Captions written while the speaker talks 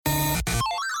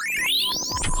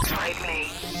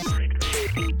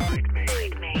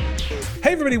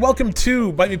Hey everybody, welcome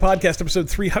to Bite Me Podcast episode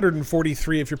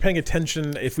 343. If you're paying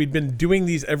attention, if we'd been doing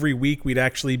these every week, we'd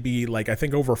actually be like, I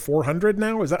think over 400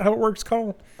 now. Is that how it works,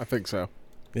 Cole? I think so.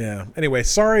 Yeah. Anyway,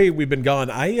 sorry we've been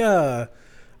gone. I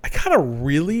got a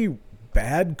really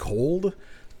bad cold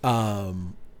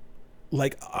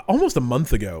like almost a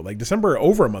month ago, like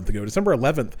over a month ago, December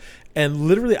 11th. And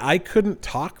literally I couldn't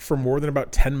talk for more than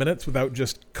about 10 minutes without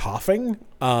just coughing.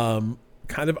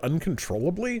 Kind of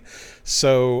uncontrollably.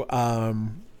 So a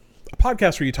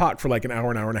podcast where you talk for like an hour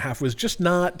and a half was just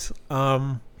not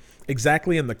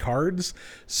exactly in the cards.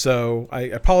 So I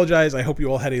apologize. I hope you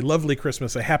all had a lovely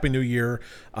Christmas, a happy new year.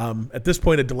 At this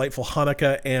point, a delightful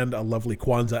Hanukkah and a lovely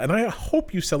Kwanzaa. And I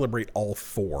hope you celebrate all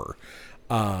four.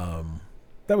 That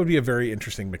would be a very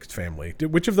interesting mixed family.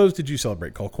 Which of those did you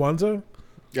celebrate, Cole? Kwanzaa?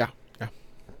 Yeah.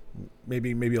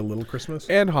 Maybe a little Christmas?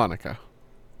 And Hanukkah.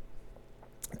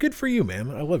 Good for you,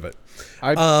 man. I love it.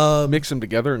 I'd mix them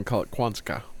together and call it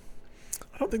Kwanzaa.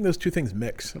 I don't think those two things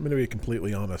mix. I'm going to be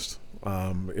completely honest.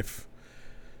 If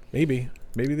maybe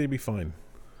they'd be fine.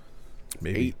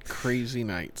 Maybe 8 crazy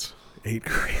nights. 8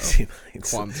 crazy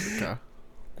nights. Kwanzaa.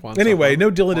 Anyway,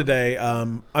 no Dylan today.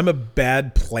 I'm a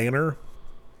bad planner,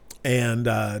 and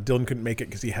Dylan couldn't make it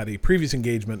because he had a previous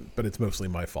engagement, but it's mostly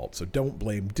my fault. So don't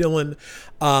blame Dylan.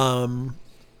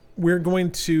 We're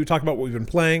going to talk about what we've been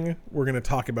playing. We're going to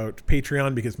talk about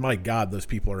Patreon because, my God, those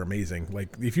people are amazing. Like,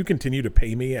 if you continue to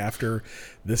pay me after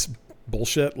this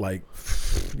bullshit, like,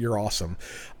 you're awesome.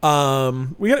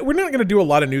 We're not going to do a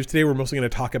lot of news today. We're mostly going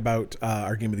to talk about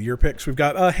our Game of the Year picks. We've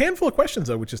got a handful of questions,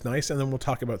 though, which is nice, and then we'll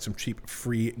talk about some cheap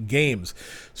free games.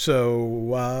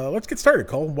 So let's get started,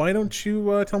 Cole. Why don't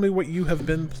you tell me what you have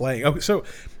been playing? Oh, so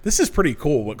this is pretty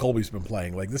cool what Colby's been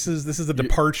playing. Like, this is a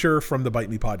departure from the Bite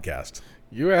Me podcast.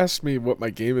 You asked me what my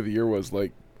Game of the Year was,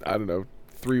 like, I don't know,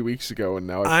 3 weeks ago, and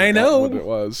now I know what it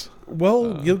was.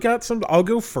 Well, you've got some. I'll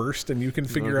go first, and you can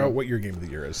figure out what your Game of the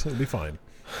Year is. It'll be fine.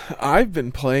 I've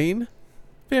been playing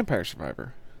Vampire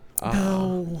Survivor.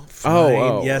 No,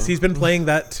 fine. Yes, he's been playing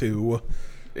that too.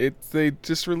 They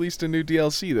just released a new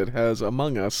DLC that has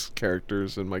Among Us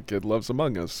characters, and my kid loves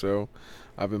Among Us, so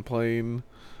I've been playing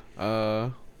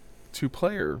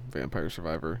 2-player Vampire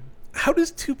Survivor. How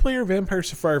does 2-player Vampire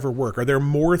Survivor work? Are there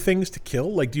more things to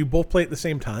kill? Like, do you both play at the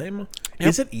same time? Yep.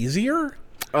 Is it easier?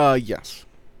 Yes.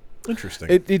 Interesting.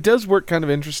 It does work kind of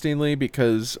interestingly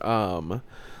because,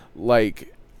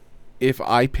 like, if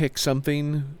I pick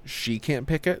something, she can't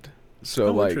pick it.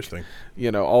 So, like, interesting.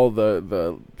 You know, all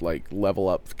the like level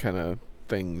up kind of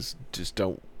things just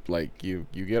don't, like, you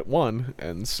get one,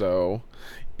 and so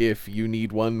if you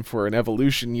need one for an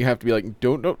evolution, you have to be like,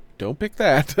 don't pick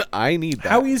that. I need that.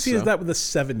 How easy is that with a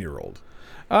 7-year-old?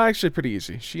 Actually, pretty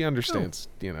easy. She understands,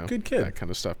 good kid. that kind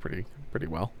of stuff pretty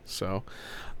well. So,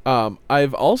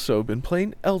 I've also been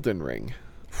playing Elden Ring.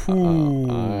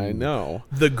 I know,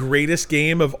 the greatest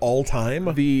game of all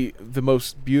time. The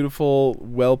most beautiful,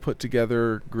 well put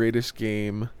together, greatest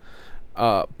game,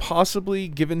 possibly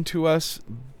given to us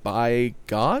by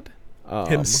God.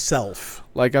 Himself.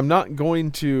 Like, I'm not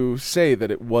going to say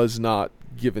that it was not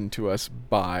given to us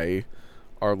by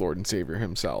our Lord and Savior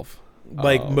himself.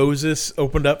 Like, Moses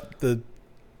opened up the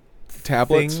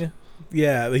tablets. Thing.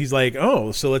 Yeah, he's like,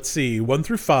 oh, so let's see, 1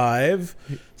 through 5,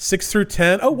 6 through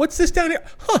 10. Oh, what's this down here?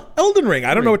 Huh, Elden Ring.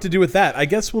 I don't know what to do with that. I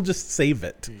guess we'll just save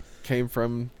it. Came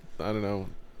from, I don't know,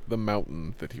 the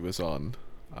mountain that he was on.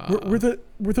 Were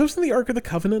those in the Ark of the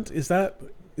Covenant? Is that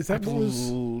I what was?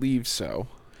 Believe so.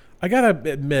 I gotta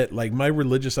admit, like, my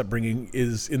religious upbringing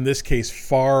is, in this case,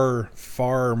 far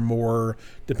more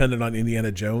dependent on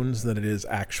Indiana Jones than it is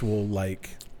actual, like,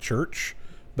 church.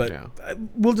 But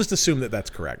we'll just assume that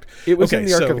that's correct. It was in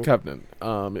the Ark of the Covenant.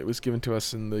 It was given to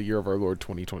us in the year of our Lord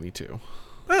 2022.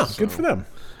 Oh, so, good for them.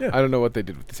 Yeah. I don't know what they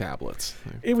did with the tablets.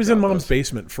 It was in Mom's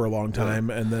basement for a long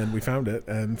time, and then we found it,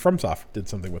 and FromSoft did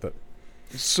something with it.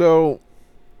 So,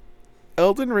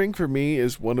 Elden Ring for me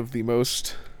is one of the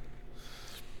most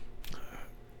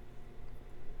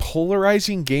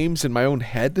polarizing games in my own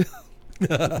head.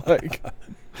 Like,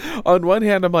 on one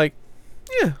hand, I'm like,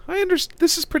 yeah, I understand.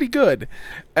 This is pretty good.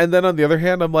 And then on the other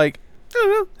hand, I'm like, I don't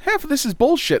know, half of this is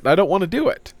bullshit, and I don't want to do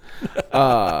it.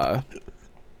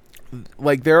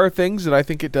 Like, there are things that I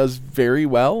think it does very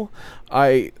well.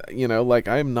 I'm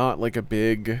not a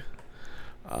big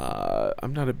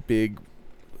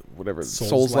whatever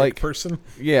Souls-like person.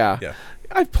 Yeah.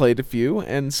 I've played a few,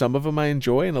 and some of them I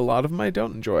enjoy, and a lot of them I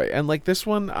don't enjoy. And, like, this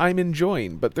one I'm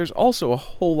enjoying, but there's also a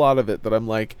whole lot of it that I'm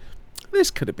like,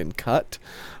 this could have been cut.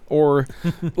 Or,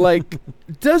 like,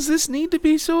 does this need to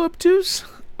be so obtuse?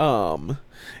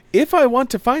 If I want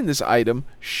to find this item,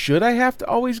 should I have to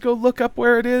always go look up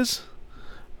where it is?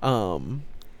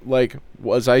 Like,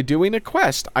 was I doing a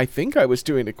quest? I think I was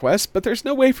doing a quest, but there's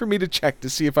no way for me to check to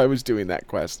see if I was doing that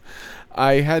quest.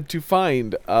 I had to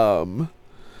find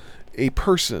a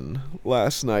person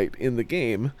last night in the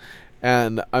game,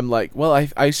 and I'm like, well,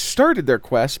 I started their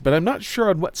quest, but I'm not sure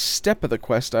on what step of the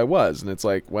quest I was. And it's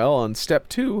like, well, on step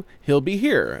 2, he'll be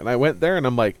here. And I went there, and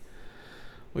I'm like,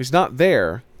 well, he's not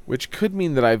there, which could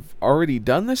mean that I've already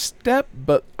done this step,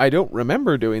 but I don't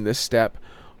remember doing this step,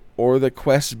 or the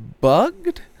quest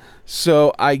bugged.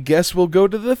 So I guess we'll go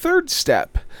to the 3rd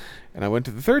step. And I went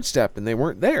to the 3rd step, and they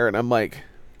weren't there. And I'm like,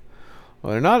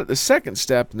 well, they're not at the 2nd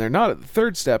step, and they're not at the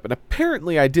 3rd step. And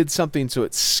apparently I did something so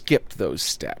it skipped those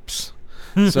steps.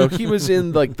 So he was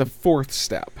in, like, the 4th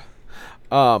step.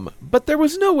 But there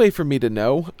was no way for me to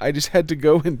know. I just had to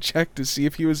go and check to see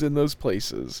if he was in those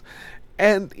places.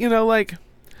 And, like,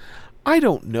 I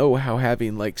don't know how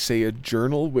having, like, say, a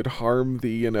journal would harm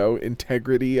the,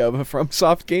 integrity of a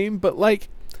FromSoft game, but, like,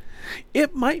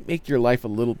 it might make your life a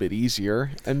little bit easier,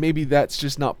 and maybe that's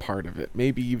just not part of it.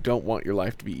 Maybe you don't want your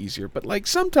life to be easier, but, like,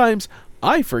 sometimes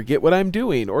I forget what I'm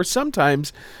doing, or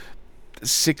sometimes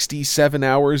 67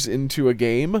 hours into a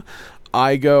game,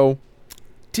 I go,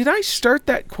 did I start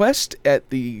that quest at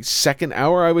the 2nd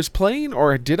hour I was playing,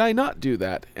 or did I not do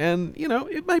that? And,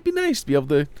 it might be nice to be able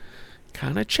to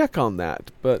kind of check on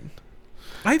that, but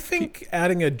I think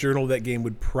adding a journal to that game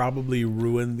would probably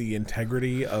ruin the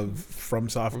integrity of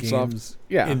FromSoft games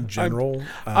in general.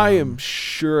 I am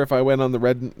sure if I went on the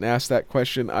Reddit and asked that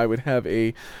question, I would have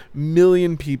a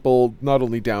million people not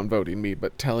only downvoting me,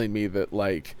 but telling me that,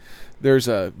 like, there's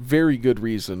a very good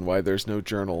reason why there's no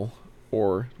journal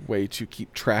or way to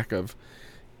keep track of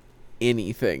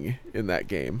anything in that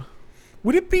game.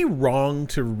 Would it be wrong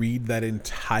to read that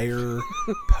entire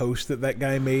post that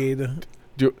guy made?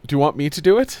 Do you want me to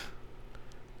do it?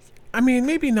 I mean,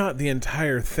 maybe not the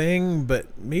entire thing, but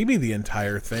maybe the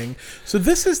entire thing. So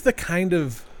this is the kind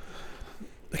of...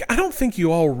 Like, I don't think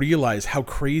you all realize how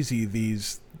crazy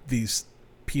these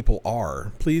people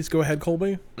are. Please go ahead,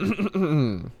 Colby.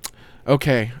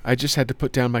 Okay, I just had to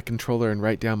put down my controller and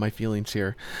write down my feelings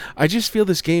here. I just feel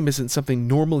this game isn't something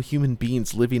normal human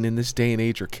beings living in this day and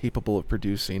age are capable of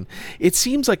producing. It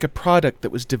seems like a product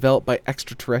that was developed by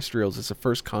extraterrestrials as a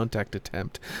first contact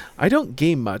attempt. I don't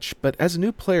game much, but as a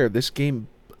new player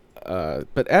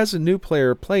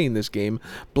playing this game,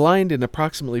 blind and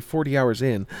approximately 40 hours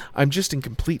in, I'm just in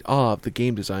complete awe of the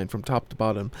game design from top to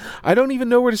bottom. I don't even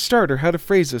know where to start or how to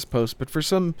phrase this post, but for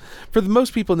the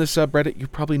most people in this subreddit, you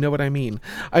probably know what I mean.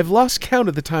 I've lost count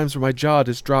of the times where my jaw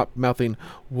has dropped, mouthing,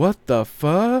 "What the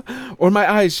fuck?" Or my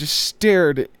eyes just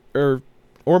stared.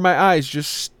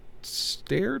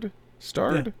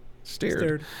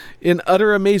 In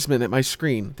utter amazement at my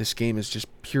screen. This game is just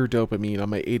pure dopamine on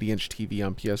my 80-inch TV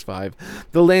on PS5.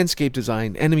 The landscape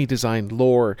design, enemy design,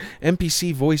 lore,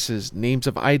 NPC voices, names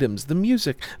of items, the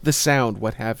music, the sound,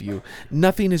 what have you.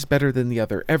 Nothing is better than the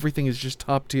other. Everything is just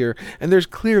top tier, and there's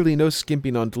clearly no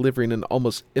skimping on delivering an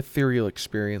almost ethereal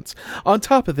experience. On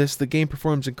top of this, the game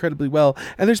performs incredibly well,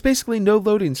 and there's basically no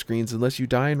loading screens unless you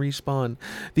die and respawn.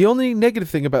 The only negative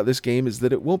thing about this game is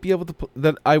that I won't be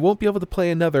able to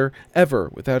play another ever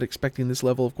without expecting this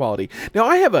level of quality. Now,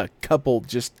 I have a couple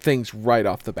just things right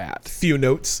off the bat. Few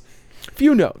notes.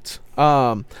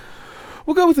 We'll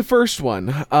go with the first one.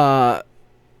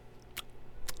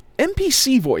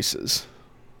 NPC voices.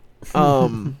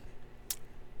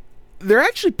 They're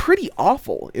actually pretty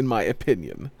awful, in my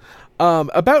opinion.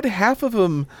 About half of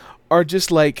them are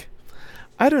just like,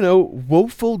 I don't know,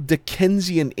 woeful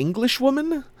Dickensian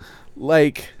Englishwoman?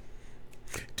 Like...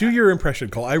 Do your impression,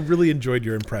 Cole. I really enjoyed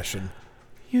your impression.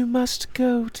 You must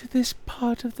go to this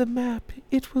part of the map.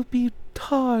 It will be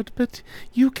hard, but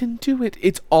you can do it.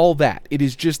 It's all that. It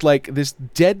is just like this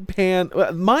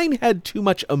deadpan... Mine had too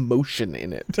much emotion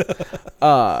in it.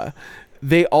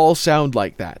 They all sound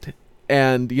like that.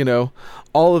 And,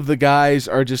 all of the guys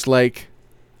are just like,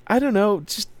 I don't know,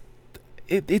 just...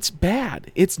 It's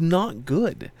bad. It's not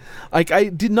good. Like, I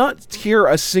did not hear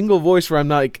a single voice where I'm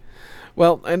like...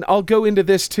 Well, and I'll go into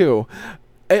this too.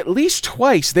 At least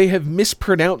twice they have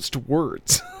mispronounced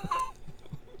words.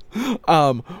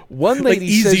 One lady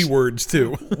easy words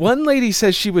too. One lady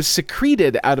says she was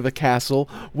secreted out of a castle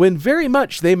when very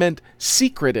much they meant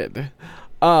secreted.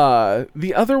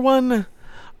 The other one,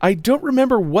 I don't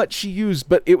remember what she used,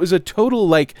 but it was a total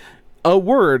a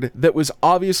word that was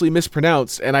obviously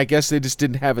mispronounced, and I guess they just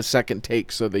didn't have a second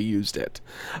take, so they used it.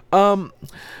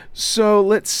 So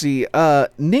let's see.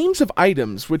 Names of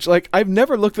items, which I've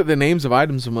never looked at the names of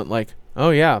items and went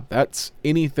oh yeah, that's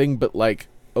anything but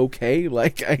okay. I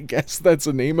guess that's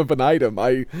a name of an item.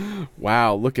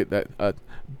 Wow, look at that.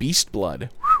 Beast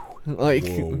blood. Like,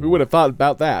 Whoa. who would have thought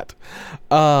about that?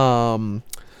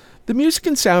 The music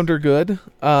and sound are good.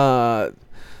 The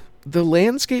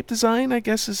landscape design, I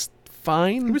guess, is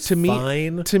fine. It was to me.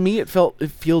 fine. To me, it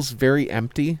feels very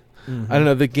empty. I don't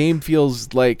know. The game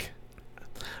feels like,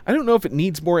 I don't know if it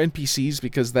needs more NPCs,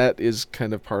 because that is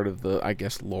kind of part of the, I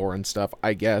guess, lore and stuff.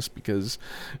 I guess because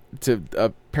to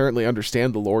apparently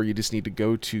understand the lore, you just need to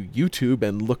go to YouTube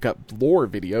and look up lore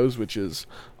videos, which is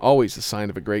always a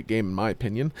sign of a great game, in my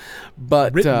opinion.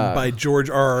 But Written by George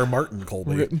R.R. Martin,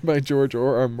 Colby. written by George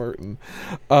R.R. Martin.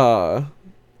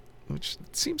 Which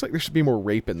seems like there should be more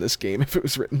rape in this game if it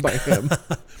was written by him.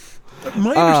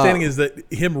 My understanding is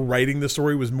that him writing the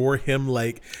story was more him,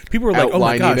 like, people were like, oh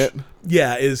my Outlining gosh. it.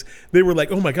 Yeah, they were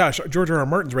like, oh my gosh, George R.R.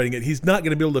 Martin's writing it. He's not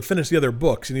going to be able to finish the other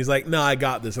books. And he's like, no, I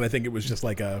got this. And I think it was just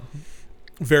like a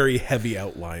very heavy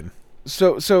outline.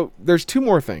 So there's two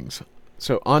more things.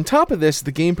 So on top of this,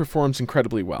 the game performs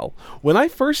incredibly well. When I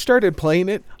first started playing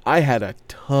it, I had a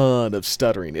ton of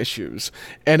stuttering issues.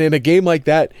 And in a game like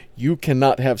that, you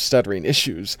cannot have stuttering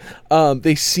issues.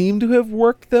 They seem to have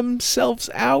worked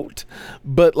themselves out,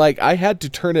 but like I had to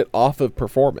turn it off of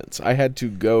performance. I had to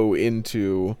go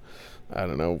into, I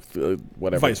don't know,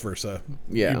 whatever. Vice versa.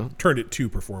 Yeah. You turned it to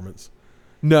performance.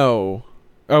 No.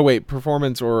 Oh wait,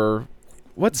 performance or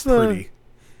what's the Pretty.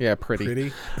 Yeah, pretty.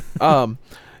 Pretty.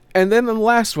 And then the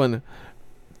last one,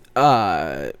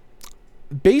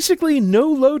 basically no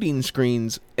loading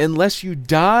screens unless you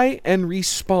die and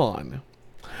respawn.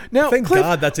 Now, Thank Cliff,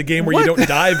 God that's a game where what- you don't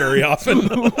die very often.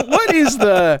 what is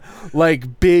the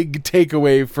like big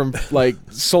takeaway from like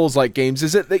Souls-like games?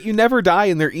 Is it that you never die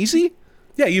and they're easy?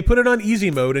 Yeah, you put it on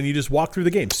easy mode and you just walk through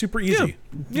the game. Super easy.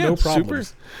 No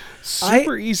problems.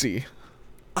 Super easy.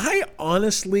 I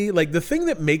honestly, like, the thing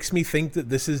that makes me think that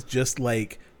this is just,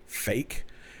 like, fake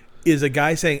is a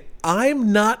guy saying,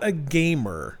 I'm not a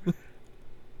gamer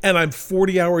and I'm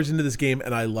 40 hours into this game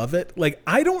and I love it. Like,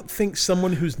 I don't think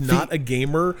someone who's not a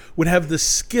gamer would have the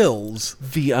skills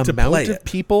The to amount play of it.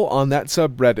 people on that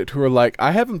subreddit who are like,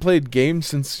 I haven't played games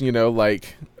since,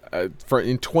 like,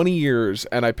 in 20 years,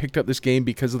 and I picked up this game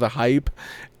because of the hype,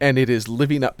 and it is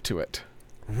living up to it.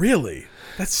 Really?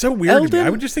 That's so weird to me. Elden- I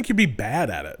would just think you'd be bad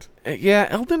at it. Yeah,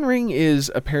 Elden Ring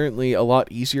is apparently a lot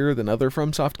easier than other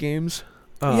FromSoft games.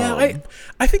 Yeah,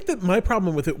 I think that my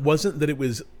problem with it wasn't that it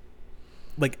was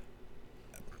like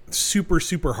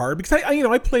super hard, because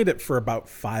I played it for about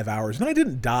 5 hours and I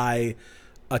didn't die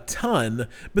a ton,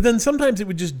 but then sometimes it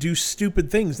would just do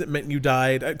stupid things that meant you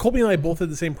died. Colby and I both had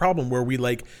the same problem where we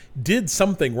like did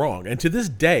something wrong, and to this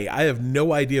day I have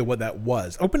no idea what that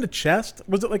was. Opened a chest?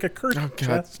 Was it like a cursed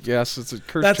chest? Yes, it's a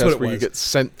cursed That's chest what it where you was. get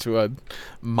sent to a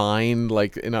mine,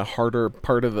 like in a harder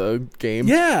part of the game.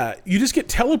 Yeah, you just get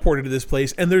teleported to this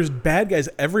place and there's bad guys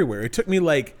everywhere. It took me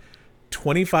like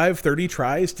 25, 30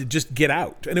 tries to just get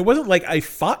out. And it wasn't like I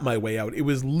fought my way out. It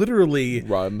was literally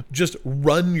Run. Just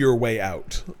run your way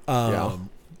out. Yeah.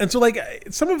 And so like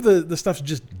some of the stuff's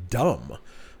just dumb.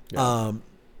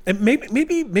 And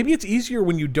maybe it's easier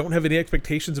when you don't have any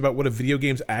expectations about what a video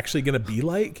game's actually going to be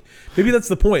like. Maybe that's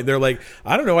the point. They're like,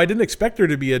 I don't know, I didn't expect there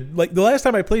to be like the last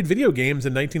time I played video games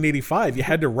in 1985, you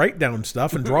had to write down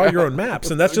stuff and draw your own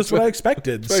maps, and that's just what I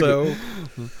expected. So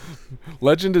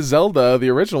Legend of Zelda, the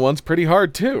original one's pretty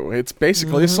hard too. It's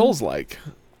basically a Souls-like.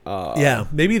 yeah,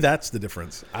 maybe that's the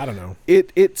difference. I don't know.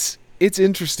 It's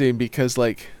interesting because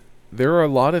like there are a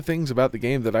lot of things about the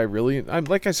game that I'm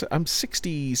like I said, I'm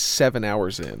 67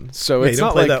 hours in, so Yeah, it's you don't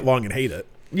not play like that long and hate it.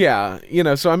 yeah,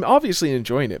 so I'm obviously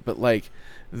enjoying it, but like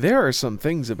there are some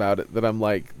things about it that I'm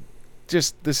like,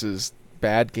 just this is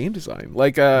bad game design.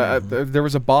 Like there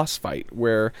was a boss fight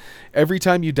where every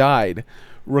time you died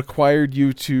required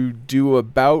you to do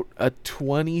about a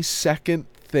 20-second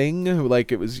thing.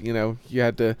 Like it was, you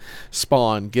had to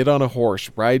spawn, get on a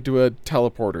horse, ride to a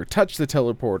teleporter, touch the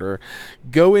teleporter,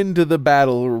 go into the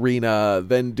battle arena,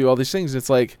 then do all these things.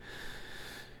 It's like,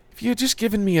 if you had just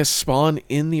given me a spawn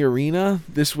in the arena,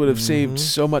 this would have saved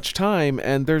so much time,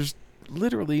 and there's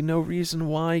literally no reason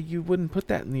why you wouldn't put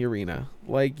that in the arena.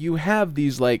 Like, you have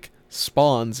these like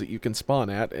spawns that you can spawn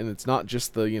at, and it's not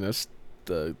just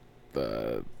the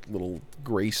the little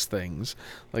grace things.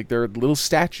 Like, there are little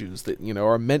statues that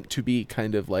are meant to be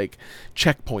kind of like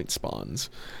checkpoint spawns.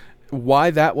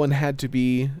 Why that one had to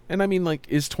be, and I mean, like,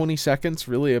 is 20 seconds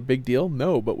really a big deal?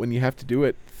 No, but when you have to do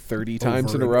it 30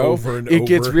 times in a row, it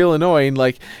gets real annoying.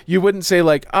 Like, you wouldn't say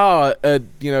like, a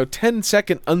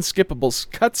 10-second unskippable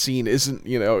cutscene isn't,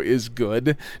 is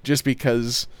good just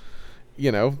because,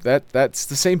 that's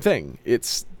the same thing.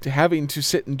 It's having to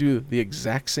sit and do the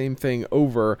exact same thing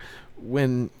over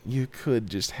when you could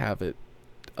just have it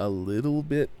a little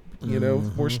bit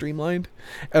more streamlined.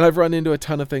 And I've run into a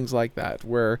ton of things like that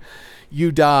where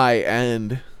you die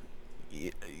and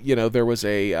there was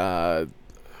a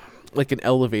like an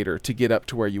elevator to get up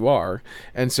to where you are,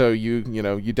 and so you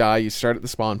die, you start at the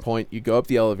spawn point, you go up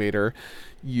the elevator,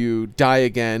 you die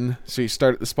again, so you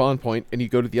start at the spawn point and you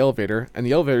go to the elevator, and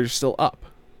the elevator's still up,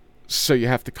 so you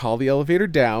have to call the elevator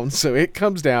down so it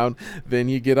comes down, then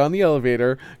you get on the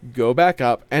elevator, go back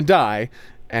up and die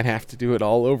and have to do it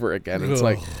all over again. It's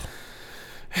like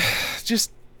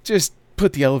just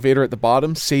put the elevator at the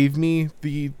bottom, save me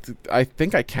I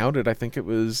think I counted, I think it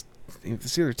was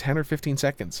either 10 or 15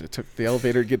 seconds it took the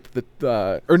elevator to get to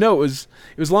the or no, it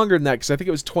was longer than that, because I think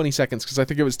it was 20 seconds, because I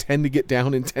think it was 10 to get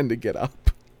down and 10 to get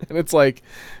up. And it's like,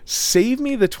 save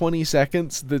me the 20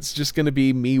 seconds that's just going to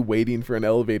be me waiting for an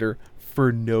elevator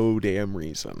for no damn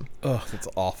reason. Oh, that's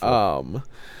awful.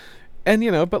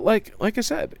 And but like I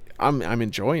said, I'm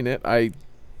enjoying it. I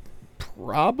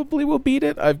probably will beat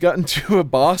it. I've gotten to a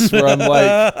boss where I'm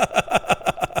like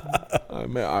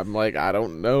I'm like, I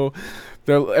don't know.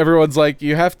 Everyone's like,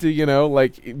 you have to,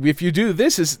 like, if you do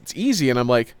this, it's easy. And I'm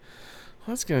like,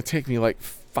 well, it's going to take me like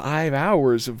 5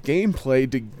 hours of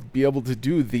gameplay to be able to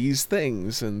do these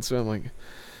things. And so I'm like,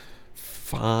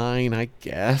 fine, I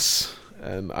guess.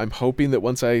 And I'm hoping that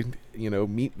once I,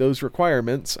 meet those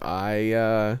requirements,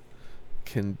 I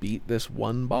can beat this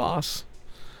one boss.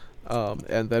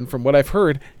 And then from what I've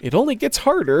heard, it only gets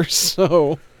harder.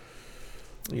 So,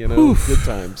 Oof. Good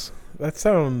times. That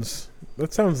sounds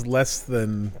less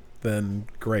than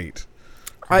great.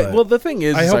 Well, the thing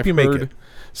is, I hope I've you make heard it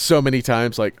so many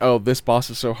times, like, oh, this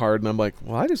boss is so hard, and I'm like,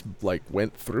 well, I just like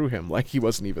went through him like he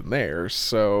wasn't even there.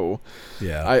 So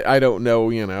yeah, I don't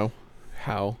know,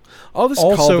 how. I'll just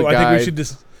also, call the guy.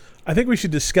 I think we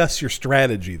should discuss your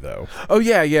strategy, though. Oh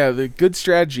yeah. The good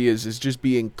strategy is just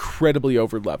be incredibly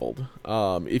over leveled.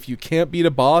 If you can't beat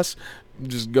a boss,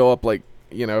 just go up like.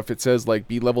 If it says like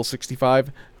be level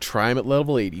 65, try him at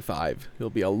level 85. It'll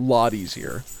be a lot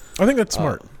easier. I think that's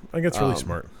smart. I think it's really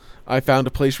smart. I found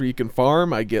a place where you can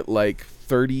farm. I get like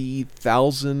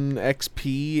 30,000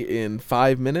 XP in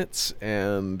 5 minutes,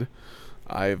 and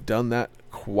I've done that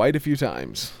quite a few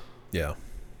times. Yeah.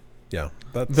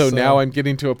 Though now I'm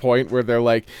getting to a point where they're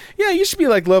like, yeah, you should be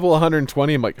like level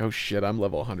 120. I'm like, oh shit, I'm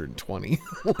level 120.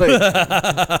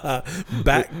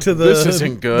 Back to this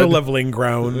isn't good. The leveling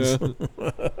grounds. Yeah.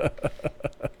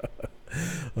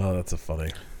 Oh, that's a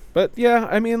funny. But yeah,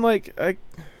 I mean, like, I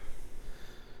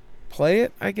play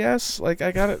it, I guess. Like,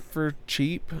 I got it for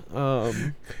cheap.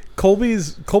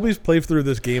 Colby's playthrough of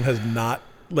this game has not.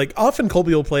 Like, often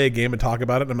Colby will play a game and talk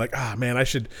about it, and I'm like, man, I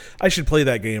should play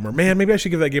that game, or man, maybe I should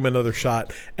give that game another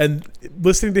shot. And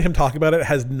listening to him talk about it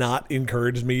has not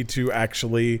encouraged me to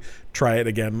actually try it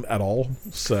again at all.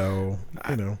 So,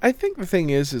 I think the thing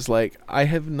is like, I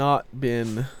have not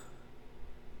been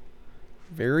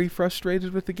very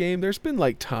frustrated with the game. There's been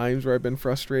like times where I've been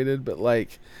frustrated, but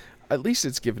like, at least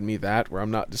it's given me that, where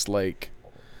I'm not just like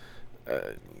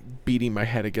beating my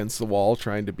head against the wall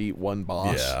trying to beat one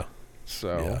boss. Yeah.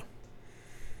 So,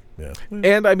 yeah.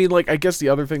 And I mean, like, I guess the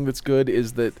other thing that's good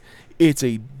is that it's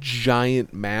a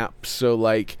giant map. So,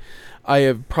 like, I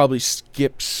have probably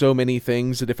skipped so many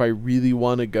things that if I really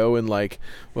want to go and, like,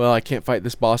 well, I can't fight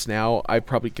this boss now, I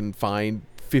probably can find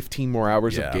 15 more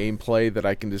hours of gameplay that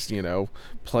I can just,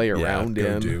 play around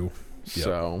in. Do. Yep.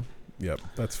 So, yep,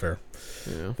 that's fair.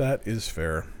 Yeah. That is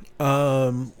fair.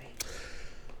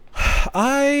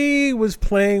 I was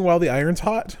playing While the Iron's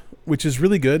Hot, which is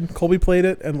really good. Colby played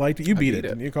it and liked it. You beat it,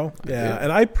 didn't you, Cole? Yeah,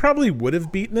 and I probably would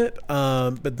have beaten it,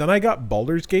 but then I got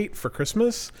Baldur's Gate for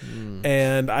Christmas,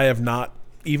 and I have not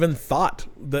even thought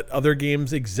that other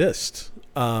games exist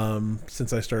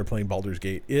since I started playing Baldur's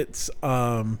Gate. It's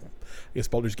I guess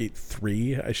Baldur's Gate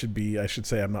 3. I should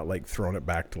say I'm not like throwing it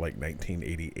back to like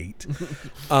 1988.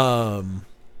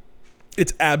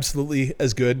 It's absolutely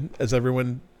as good as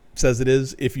everyone says it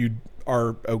is if you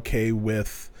are okay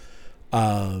with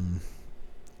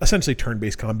essentially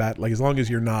turn-based combat. Like, as long as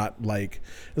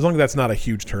that's not a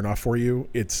huge turnoff for you,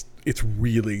 it's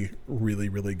really, really,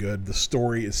 really good. The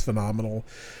story is phenomenal.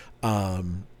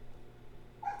 The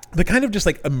kind of just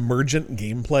like emergent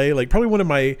gameplay, like probably one of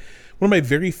my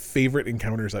very favorite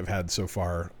encounters I've had so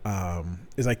far,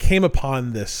 is I came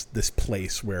upon this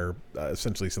place where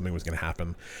essentially something was going to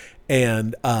happen,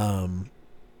 and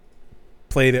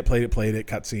played it,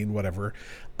 cutscene, whatever,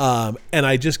 and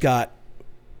I just got.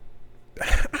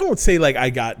 I won't say like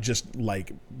I got just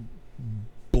like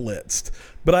blitzed,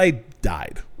 but I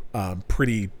died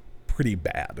pretty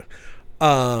bad.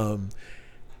 And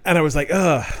I was like,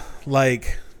 I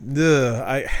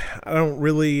don't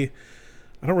really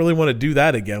I don't really want to do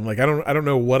that again. Like, I don't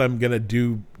know what I'm going to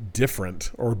do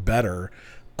different or better.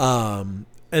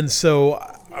 And so,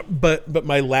 but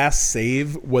my last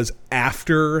save was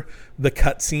after the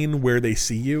cutscene where they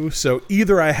see you. So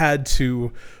either I had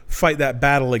to fight that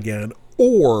battle again,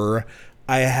 or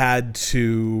I had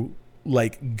to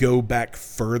like go back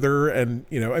further. And,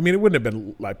 you know, I mean, it wouldn't have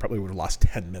been, I probably would have lost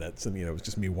 10 minutes and, you know, it was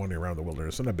just me wandering around the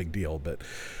wilderness. So not a big deal, but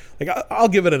like, I'll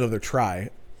give it another try.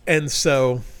 And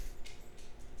so,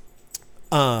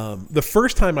 the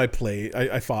first time I played,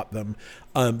 I fought them,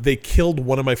 they killed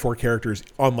one of my 4 characters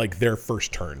on like their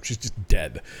first turn. She's just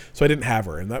dead. So I didn't have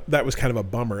her. And that was kind of a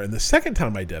bummer. And the second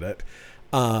time I did it,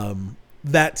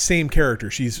 that same character,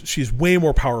 she's way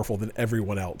more powerful than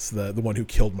everyone else, the one who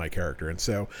killed my character. And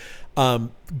so,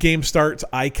 game starts,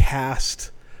 I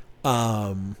cast,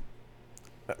 I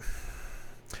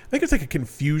think it's like a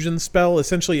confusion spell.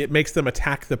 Essentially, it makes them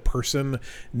attack the person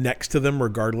next to them,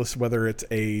 regardless whether it's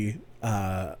an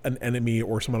enemy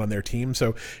or someone on their team.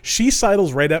 So she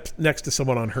sidles right up next to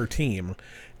someone on her team,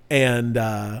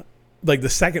 and like the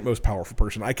second most powerful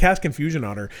person. I cast confusion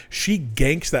on her. She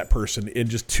ganks that person in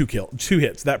just 2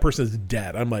 hits. That person is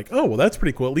dead. I'm like, oh well, that's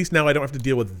pretty cool. At least now I don't have to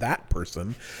deal with that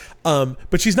person.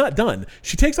 But she's not done.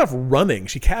 She takes off running.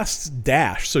 She casts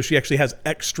dash, so she actually has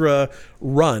extra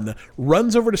run.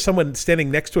 Runs over to someone standing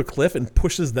next to a cliff and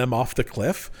pushes them off the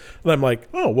cliff. And I'm like,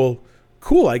 oh well,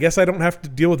 cool. I guess I don't have to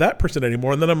deal with that person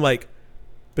anymore. And then I'm like,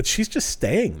 but she's just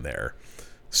staying there.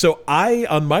 So I,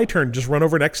 on my turn, just run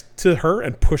over next to her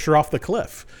and push her off the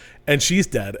cliff. And she's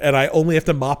dead. And I only have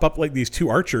to mop up like these 2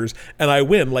 archers, and I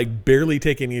win, like barely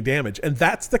taking any damage. And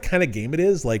that's the kind of game it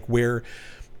is, like where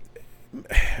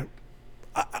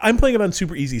I'm playing it on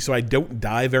super easy, so I don't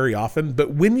die very often.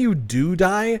 But when you do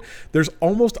die, there's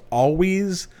almost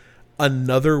always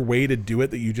another way to do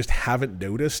it that you just haven't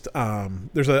noticed.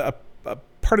 There's a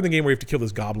part of the game where you have to kill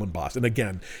this goblin boss, and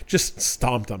again, just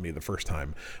stomped on me the first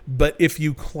time. But if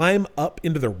you climb up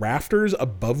into the rafters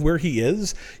above where he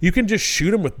is, you can just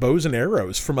shoot him with bows and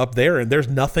arrows from up there, and there's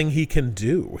nothing he can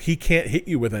do. He can't hit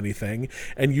you with anything,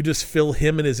 and you just fill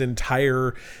him and his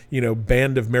entire, you know,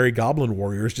 band of merry goblin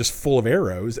warriors just full of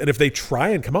arrows. And if they try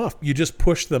and come off, you just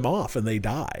push them off and they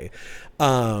die.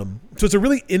 So it's a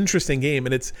really interesting game,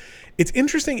 and it's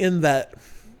interesting in that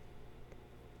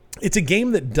it's a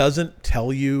game that doesn't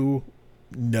tell you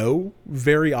no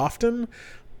very often.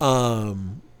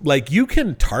 Like, you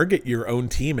can target your own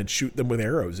team and shoot them with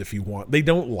arrows if you want. They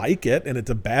don't like it, and it's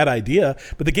a bad idea,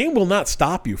 but the game will not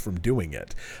stop you from doing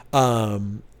it.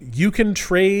 You can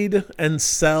trade and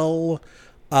sell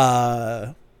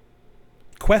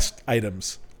quest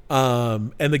items.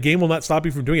 And the game will not stop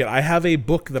you from doing it. I have a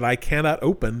book that I cannot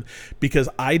open because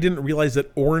I didn't realize that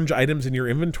orange items in your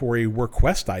inventory were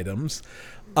quest items.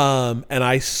 And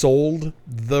I sold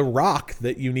the rock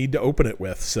that you need to open it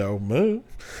with. So, and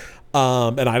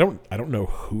I don't know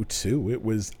who to. It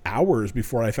was hours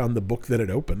before I found the book that it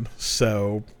opened.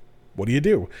 So what do you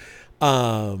do?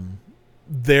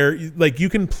 There, like, you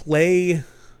can play,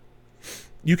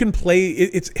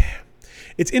 it's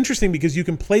interesting because you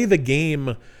can play the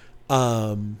game,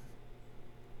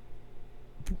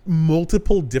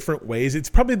 multiple different ways. It's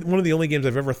probably one of the only games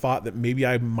I've ever thought that maybe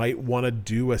I might want to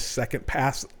do a second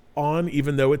pass on,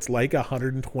 even though it's like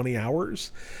 120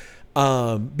 hours,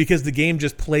 because the game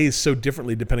just plays so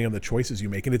differently depending on the choices you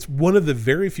make. And it's one of the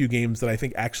very few games that I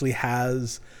think actually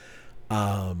has,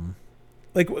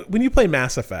 like when you play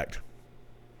Mass Effect,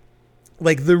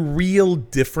 like the real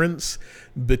difference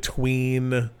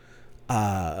between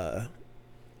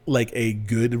like a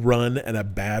good run and a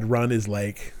bad run is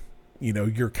like, you know,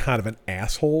 you're kind of an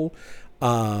asshole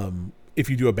if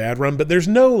you do a bad run, but there's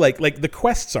no like the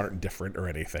quests aren't different or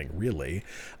anything really.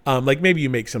 Like maybe you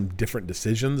make some different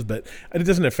decisions, but it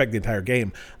doesn't affect the entire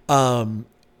game.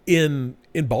 In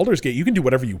Baldur's Gate, you can do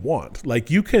whatever you want. Like,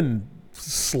 you can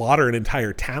slaughter an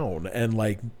entire town, and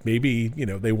like maybe, you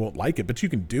know, they won't like it, but you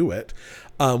can do it.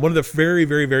 One of the very,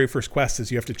 very, very first quests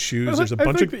is you have to choose. There's a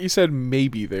bunch of that you said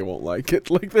maybe they won't like it.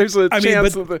 Like, there's a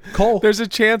chance there's a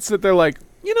chance that they're like,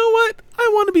 you know what? I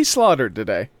want to be slaughtered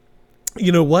today.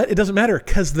 You know what? It doesn't matter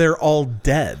because they're all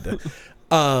dead.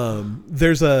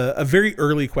 There's a very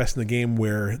early quest in the game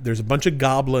where there's a bunch of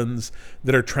goblins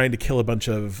that are trying to kill a bunch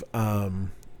of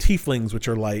tieflings, which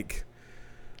are like,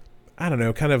 I don't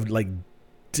know, kind of like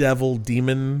devil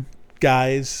demon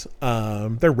guys.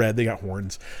 They're red. They got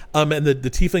horns. And the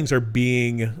tieflings are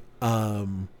being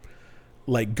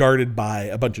like guarded by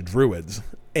a bunch of druids.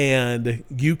 And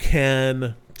you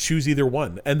can choose either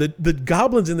one. And the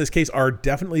goblins in this case are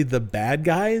definitely the bad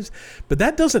guys, but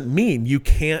that doesn't mean you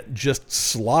can't just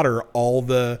slaughter all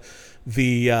the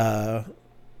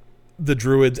the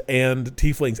druids and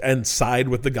tieflings and side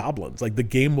with the goblins. Like the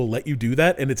game will let you do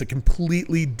that, and it's a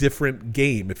completely different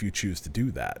game if you choose to do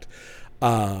that.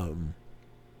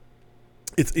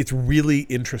 It's really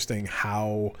interesting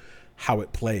how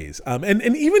it plays,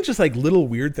 and even just like little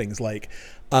weird things like,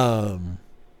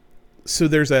 so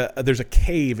there's a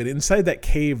cave, and inside that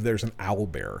cave there's an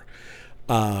owlbear,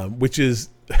 which is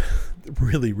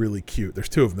really, really cute. There's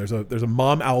two of them. There's a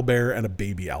mom owlbear and a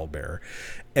baby owlbear,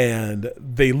 and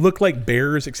they look like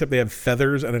bears except they have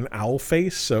feathers and an owl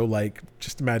face. So like,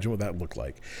 just imagine what that looked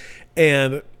like.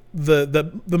 And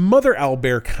the mother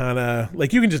owlbear kind of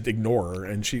like, you can just ignore her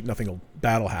and nothing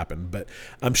bad will happen, but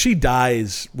she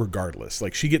dies regardless.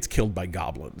 Like she gets killed by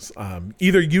goblins.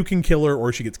 Either you can kill her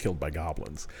or she gets killed by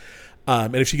goblins.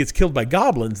 And if she gets killed by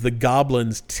goblins, the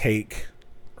goblins take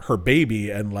her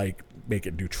baby and like make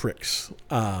it do tricks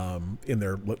in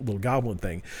their little goblin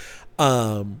thing.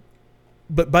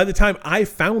 But by the time I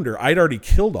found her, I'd already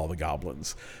killed all the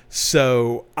goblins.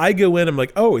 So I go in, I'm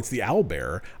like, oh, it's the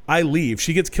owlbear. I leave.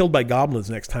 She gets killed by goblins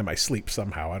next time I sleep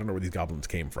somehow. I don't know where these goblins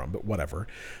came from, but whatever.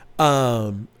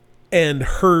 And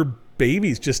her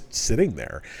baby's just sitting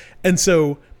there. And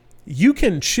so you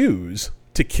can choose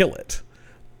to kill it.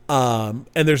 And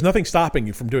there's nothing stopping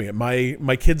you from doing it.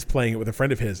 My kid's playing it with a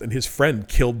friend of his, and his friend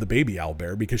killed the baby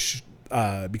owlbear because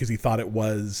he thought it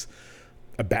was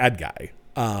a bad guy.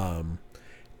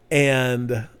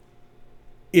 And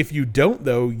if you don't,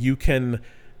 though, you can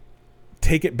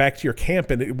take it back to your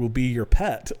camp and it will be your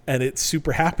pet, and it's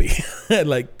super happy. And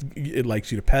like, it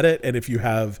likes you to pet it. And if you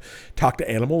have talk to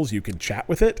animals, you can chat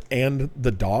with it and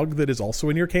the dog that is also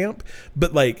in your camp.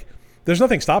 But like, there's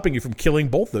nothing stopping you from killing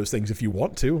both those things if you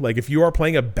want to. Like if you are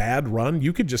playing a bad run,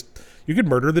 you could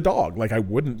murder the dog. Like I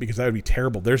wouldn't, because that would be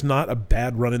terrible. There's not a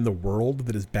bad run in the world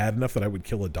that is bad enough that I would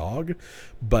kill a dog,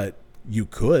 but you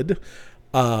could.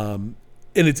 And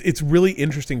it's really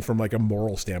interesting from like a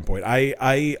moral standpoint.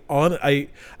 I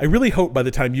really hope by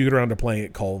the time you get around to playing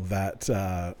it, Cole,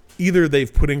 that either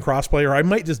they've put in crossplay, or I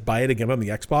might just buy it again on the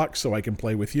Xbox so I can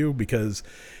play with you, because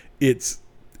it's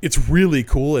really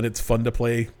cool and it's fun to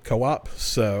play co-op.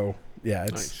 So yeah,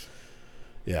 it's nice.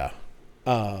 Yeah.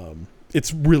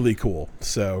 It's really cool.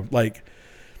 So like,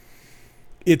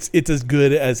 it's as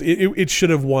good as it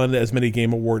should have won as many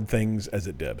Game Award things as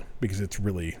it did, because it's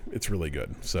really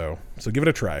good. So give it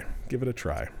a try.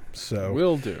 So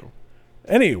will do.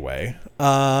 Anyway,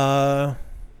 let's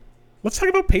talk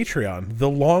about Patreon, the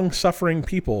long-suffering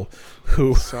people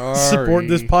who support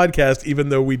this podcast, even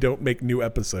though we don't make new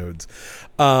episodes.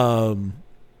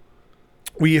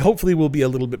 We hopefully will be a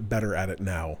little bit better at it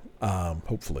now.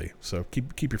 Hopefully. So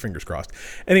keep your fingers crossed.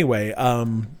 Anyway,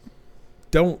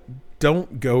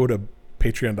 don't go to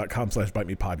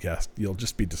patreon.com/bitemepodcast. You'll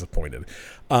just be disappointed.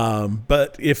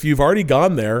 But if you've already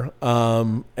gone there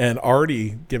and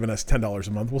already given us $10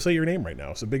 a month, we'll say your name right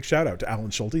now. So big shout out to Alan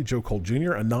Schulte, Joe Cole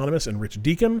Jr., Anonymous, and Rich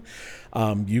Deacon.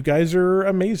 You guys are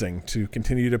amazing to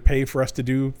continue to pay for us to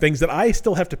do things that I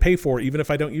still have to pay for, even if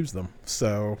I don't use them.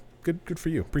 So good for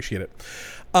you. Appreciate it.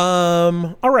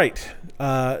 All right.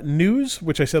 News,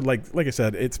 which I said, like I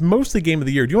said, it's mostly Game of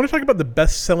the Year. Do you want to talk about the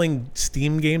best-selling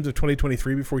Steam games of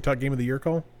 2023 before we talk Game of the Year,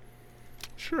 Cole?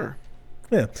 Sure.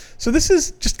 Yeah. So this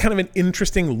is just kind of an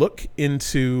interesting look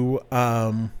into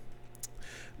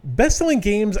best-selling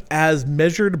games as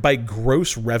measured by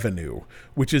gross revenue,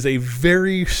 which is a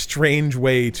very strange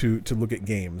way to look at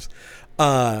games.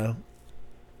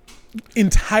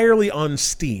 Entirely on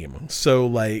Steam. So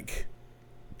like,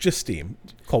 just Steam.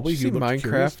 Colby, you looked Minecraft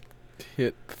curious?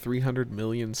 Hit 300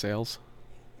 million sales.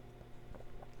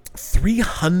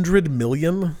 300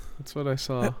 million? That's what I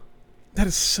saw. That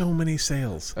is so many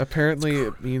sales. Apparently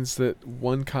it means that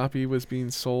one copy was being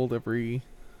sold every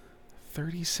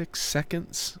 36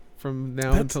 seconds from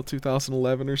now until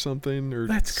 2011 or something, or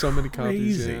that's so many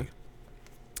copies. Yeah.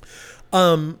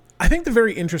 I think the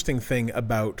very interesting thing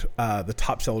about the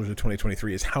top sellers of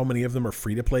 2023 is how many of them are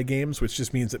free-to-play games, which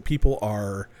just means that people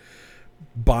are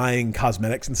buying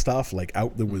cosmetics and stuff like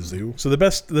out the wazoo. So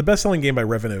the best-selling game by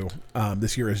revenue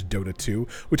this year is Dota 2,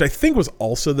 which I think was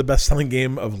also the best-selling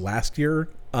game of last year.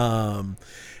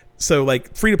 So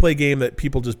like free-to-play game that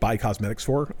people just buy cosmetics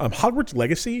for. Hogwarts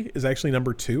Legacy is actually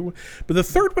number 2, but the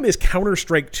third one is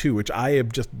Counter-Strike 2, which I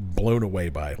am just blown away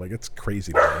by. Like, it's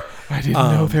crazy to me. I didn't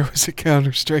know there was a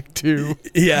Counter-Strike 2.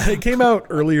 Yeah, it came out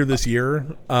earlier this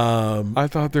year. I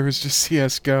thought there was just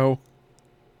CSGO.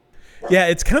 Yeah,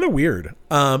 it's kind of weird.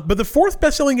 But the fourth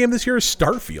best-selling game this year is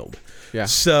Starfield. Yeah,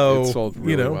 so it sold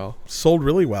really well. Sold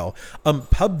really well.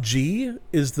 PUBG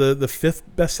is the fifth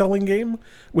best-selling game,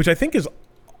 which I think is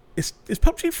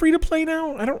PUBG free to play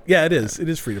now? Yeah, it is. It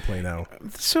is free to play now.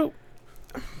 So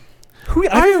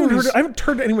I haven't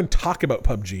heard anyone talk about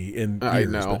PUBG in years. I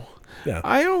know. But, yeah.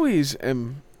 I always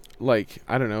am like,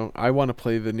 I don't know. I want to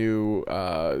play the new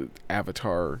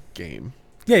Avatar game.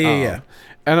 Yeah.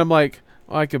 And I'm like,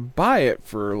 well, I could buy it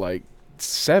for like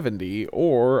 $70,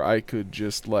 or I could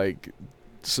just like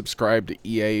subscribe to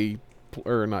EA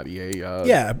or not EA.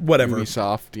 Whatever.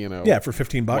 Ubisoft, you know. Yeah, for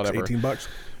 $15, whatever. $18,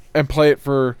 and play it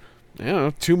for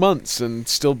 2 months and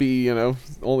still be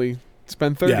only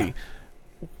spend 30. Yeah.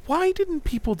 Why didn't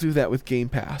people do that with Game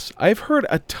Pass? I've heard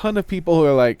a ton of people who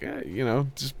are like,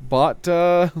 just bought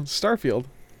Starfield.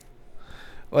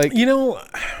 Like,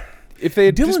 if they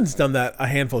had Dylan's done that a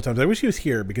handful of times. I wish he was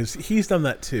here because he's done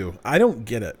that too. I don't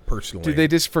get it personally. Do they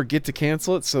just forget to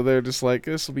cancel it, so they're just like,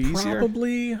 this will be easier?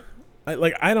 Probably. I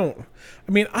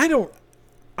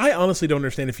honestly don't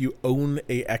understand, if you own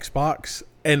a Xbox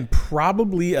and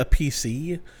probably a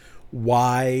PC,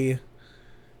 why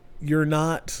you're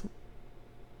not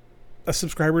a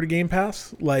subscriber to Game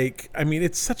Pass.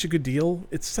 It's such a good deal.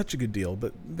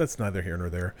 But that's neither here nor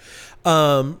there.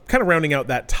 Kind of rounding out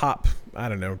that top,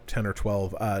 10 or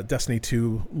 12, Destiny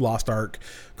 2, Lost Ark,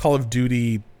 Call of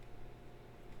Duty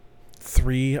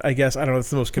 3, I guess. I don't know. It's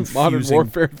the most confusing. Modern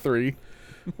Warfare 3.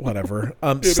 Whatever.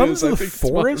 Sons of the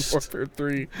Forest? Modern Warfare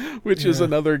 3, which is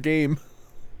another game.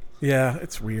 Yeah,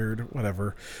 it's weird.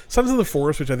 Whatever. Sons of the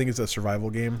Forest, which I think is a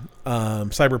survival game.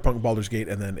 Cyberpunk, Baldur's Gate,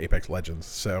 and then Apex Legends.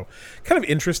 So, kind of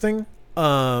interesting.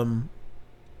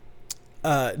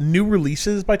 New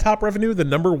releases by top revenue. The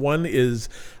number one is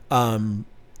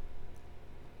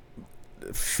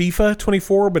FIFA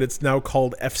 24, but it's now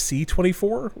called FC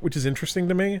 24, which is interesting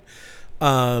to me.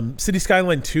 City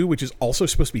Skyline 2, which is also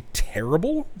supposed to be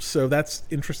terrible, so that's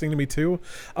interesting to me too.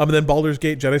 And then Baldur's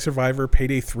Gate, Jedi Survivor,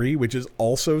 Payday 3, which is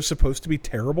also supposed to be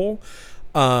terrible.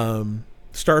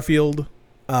 Starfield,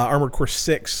 Armored Core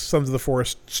 6, Sons of the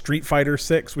Forest, Street Fighter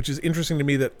 6, which is interesting to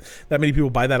me that many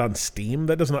people buy that on Steam.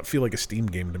 That does not feel like a Steam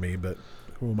game to me, but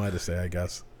who am I to say, I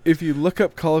guess. If you look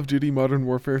up Call of Duty Modern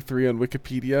Warfare 3 on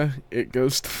Wikipedia, it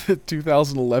goes to the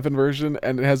 2011 version,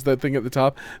 and it has that thing at the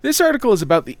top. This article is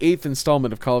about the 8th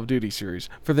installment of Call of Duty series.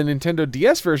 For the Nintendo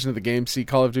DS version of the game, see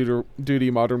Call of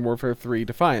Duty Modern Warfare 3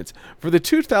 Defiance. For the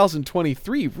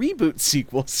 2023 reboot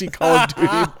sequel, see Call of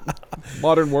Duty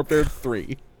Modern Warfare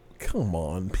 3. Come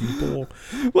on, people.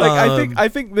 I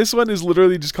think this one is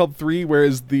literally just called 3,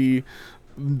 whereas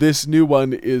this new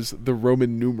one is the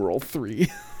Roman numeral 3.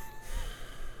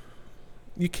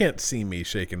 You can't see me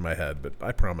shaking my head, but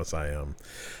I promise I am.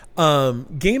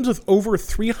 Games with over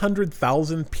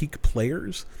 300,000 peak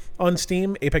players on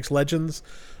Steam: Apex Legends,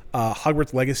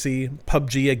 Hogwarts Legacy,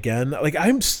 PUBG again.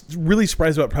 I'm really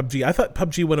surprised about PUBG. I thought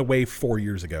PUBG went away 4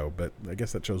 years ago, but I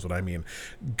guess that shows what I mean.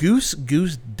 Goose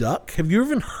Goose Duck. Have you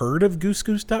even heard of Goose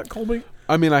Goose Duck, Colby?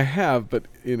 I mean, I have, but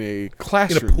in a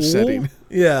classroom setting.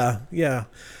 Yeah.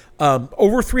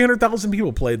 Over 300,000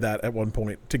 people played that at one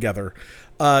point together.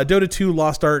 Dota 2,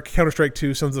 Lost Ark, Counter-Strike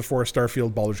 2, Sons of the Forest,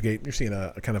 Starfield, Baldur's Gate. You're seeing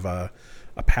a kind of a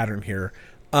pattern here.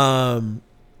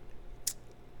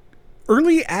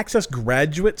 Early access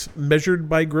graduates measured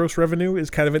by gross revenue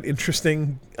is kind of an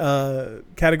interesting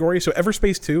category. So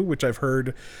Everspace 2, which I've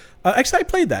heard... actually, I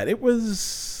played that. It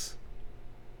was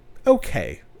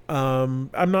okay. I'm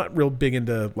not real big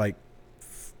into,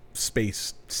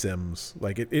 space sims.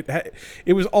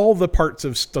 It was all the parts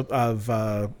of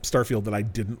Starfield that I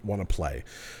didn't want to play,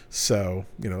 so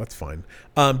that's fine.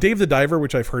 Dave the Diver,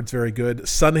 which I've heard is very good.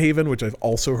 Sunhaven, which I've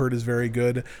also heard is very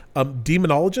good.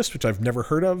 Demonologist, which I've never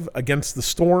heard of. Against the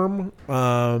Storm,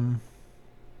 I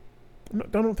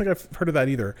don't think I've heard of that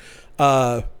either.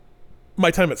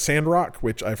 My Time at Sandrock,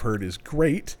 which I've heard is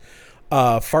great.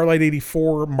 Farlight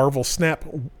 84, Marvel Snap.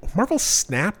 Marvel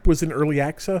Snap was in early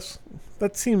access.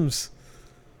 That seems...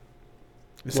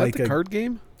 Is that the card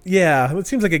game? Yeah, that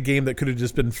seems like a game that could have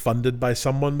just been funded by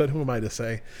someone, but who am I to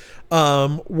say?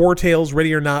 War Tales,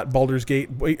 Ready or Not, Baldur's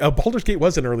Gate. Wait, Baldur's Gate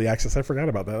was in early access. I forgot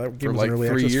about that. That game was in early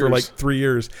access for 3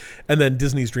 years. And then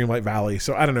Disney's Dreamlight Valley.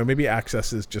 So I don't know. Maybe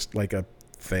access is just like a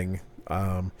thing.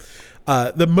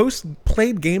 The most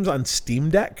played games on Steam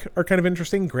Deck are kind of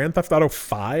interesting. Grand Theft Auto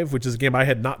 5, which is a game I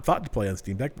had not thought to play on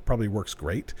Steam Deck, but probably works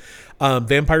great.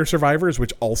 Vampire Survivors,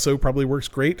 which also probably works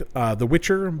great. The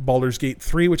Witcher, Baldur's Gate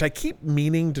 3, which I keep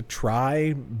meaning to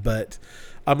try, but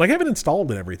I haven't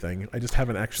installed and everything. I just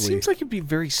haven't actually... Seems like it'd be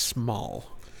very small.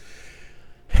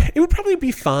 It would probably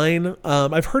be fine.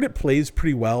 I've heard it plays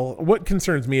pretty well. What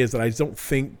concerns me is that I don't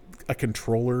think a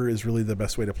controller is really the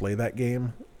best way to play that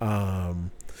game.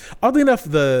 Oddly enough,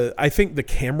 I think the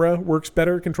camera works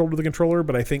better controlled with the controller,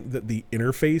 but I think that the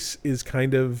interface is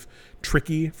kind of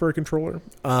tricky for a controller.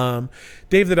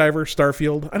 Dave the Diver,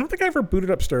 Starfield. I don't think I ever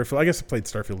booted up Starfield. I guess I played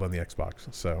Starfield on the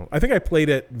Xbox. So I think I played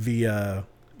it via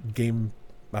Game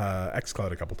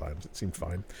xCloud a couple times. It seemed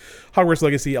fine. Hogwarts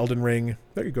Legacy, Elden Ring.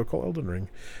 There you go, call Elden Ring.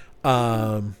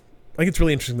 I think it's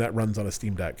really interesting that runs on a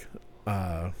Steam Deck.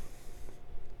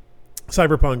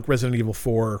 Cyberpunk, Resident Evil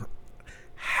 4,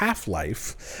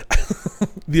 Half-Life,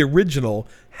 the original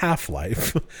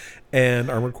Half-Life, and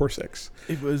Armored Core 6.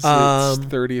 It was its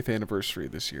 30th anniversary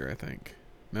this year, I think.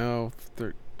 No,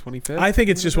 25th? I think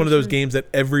it's just one of those games that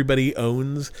everybody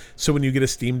owns. So when you get a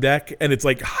Steam Deck, and it's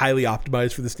like highly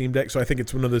optimized for the Steam Deck, so I think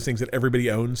it's one of those things that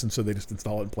everybody owns, and so they just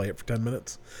install it and play it for 10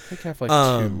 minutes. I think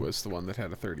Half-Life 2 was the one that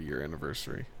had a 30-year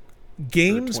anniversary.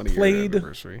 Games played...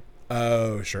 anniversary.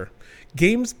 Oh, sure.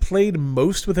 Games played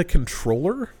most with a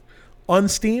controller on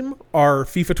Steam are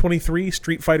FIFA 23,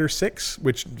 Street Fighter 6,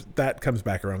 which that comes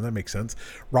back around. That makes sense.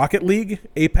 Rocket League,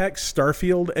 Apex,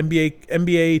 Starfield,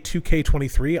 NBA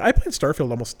 2K23. I played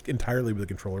Starfield almost entirely with a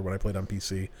controller when I played on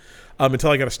PC, until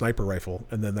I got a sniper rifle,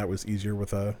 and then that was easier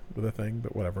with a thing.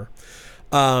 But whatever.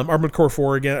 Armored Core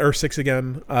 4 again, or 6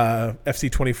 again.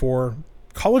 FC 24.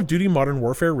 Call of Duty Modern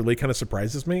Warfare really kind of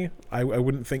surprises me. I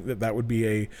wouldn't think that would be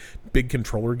a big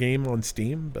controller game on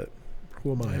Steam, but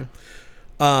who am I? Yeah.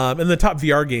 And the top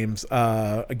VR games,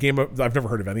 a game I've never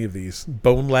heard of any of these: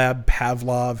 Bone Lab,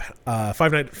 Pavlov,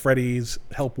 Five Nights at Freddy's,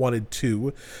 Help Wanted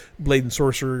 2, Blade and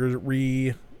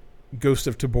Sorcery, Ghost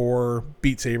of Tabor,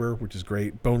 Beat Saber, which is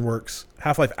great, Boneworks,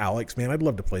 Half-Life Alyx. Man, I'd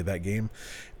love to play that game,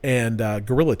 and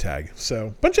Gorilla Tag.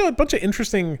 So bunch of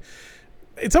interesting.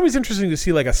 It's always interesting to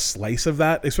see like a slice of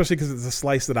that, especially because it's a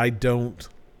slice that I don't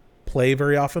play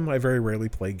very often. I very rarely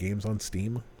play games on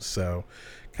Steam, so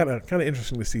kind of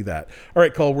interesting to see that. All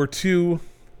right, Cole, we're to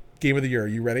Game of the Year. Are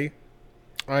you ready?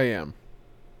 I am.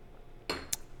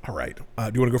 All right. Do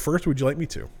you want to go first, or would you like me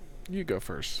to? You go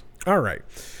first. All right.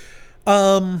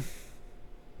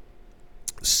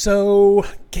 So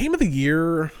Game of the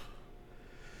Year,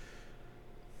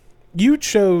 you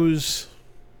chose.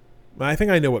 I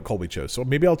think I know what Colby chose, so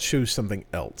maybe I'll choose something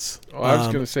else. Oh, I was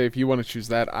going to say, if you want to choose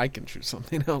that, I can choose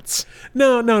something else.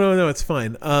 No, it's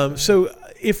fine. So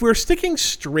if we're sticking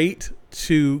straight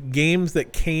to games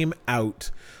that came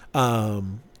out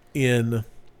in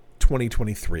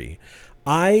 2023,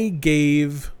 I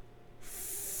gave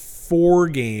 4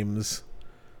 games.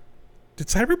 Did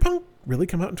Cyberpunk really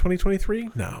come out in 2023?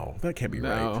 No, that can't be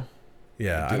right.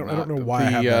 Yeah, I don't know why I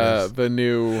have that. The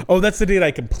new... Oh, that's the date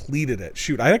I completed it.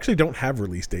 Shoot, I actually don't have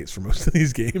release dates for most of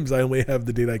these games. I only have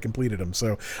the date I completed them.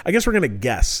 So I guess we're going to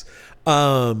guess.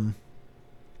 Planet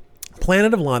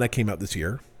of Lana came out this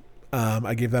year.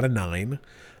 I gave that a 9.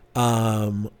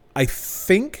 I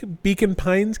think Beacon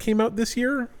Pines came out this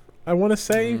year, I want to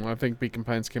say. I think Beacon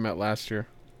Pines came out last year.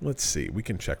 Let's see. We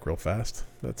can check real fast.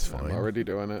 That's fine. I'm already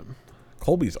doing it.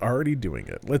 Colby's already doing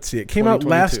it. Let's see. It came out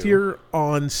last year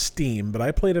on Steam, but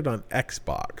I played it on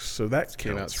Xbox, so that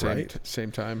came out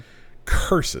same time.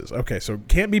 Curses. Okay, so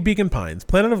can't be Beacon Pines.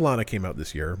 Planet of Lana came out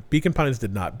this year. Beacon Pines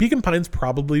did not. Beacon Pines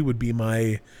probably would be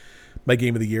my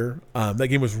game of the year. That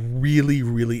game was really,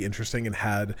 really interesting and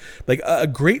had like a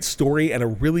great story and a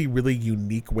really, really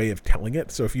unique way of telling it.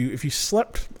 So if you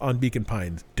slept on Beacon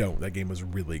Pines, don't. That game was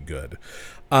really good.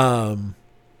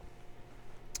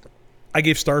 I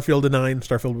gave Starfield a 9.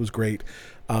 Starfield was great.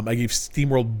 I gave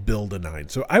SteamWorld Build a 9.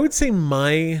 So I would say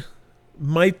my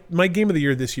game of the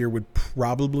year this year would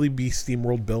probably be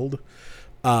SteamWorld Build.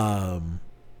 I'll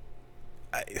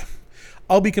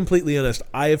be completely honest.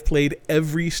 I have played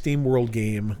every SteamWorld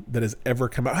game that has ever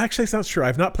come out. Actually, it's not true.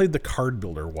 I've not played the Card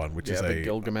Builder one, which is the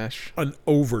Gilgamesh, an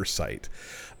oversight.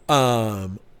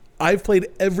 I've played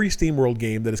every SteamWorld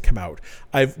game that has come out.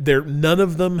 None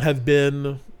of them have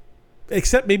been,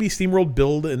 except maybe SteamWorld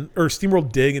Build or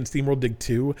SteamWorld Dig and SteamWorld Dig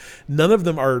 2. None of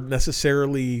them are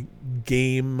necessarily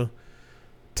game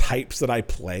types that I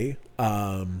play.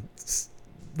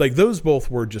 Like those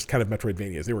both were just kind of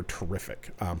Metroidvanias. They were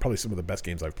terrific. Probably some of the best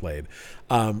games I've played.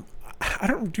 Do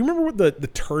you remember what the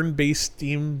turn-based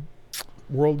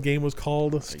SteamWorld game was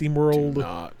called? SteamWorld. I do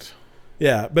not.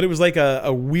 Yeah, but it was like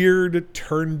a weird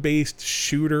turn-based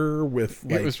shooter with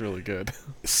like... It was really good.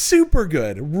 Super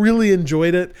good. Really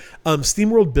enjoyed it.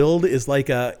 SteamWorld Build is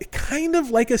like kind of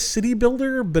like a city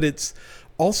builder, but it's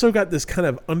also got this kind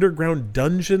of underground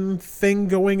dungeon thing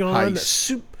going on.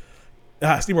 Heist.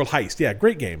 SteamWorld Heist. Yeah,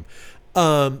 great game.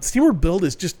 SteamWorld Build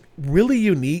is just really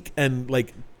unique and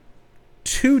like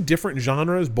 2 different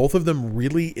genres, both of them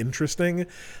really interesting.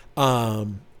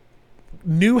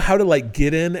 knew how to like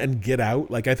get in and get out.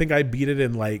 Like I think I beat it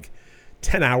in like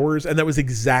 10 hours, and that was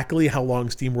exactly how long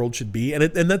SteamWorld should be. And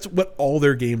that's what all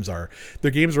their games are.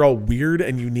 Their games are all weird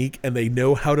and unique, and they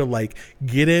know how to like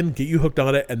get in, get you hooked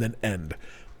on it, and then end.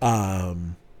 I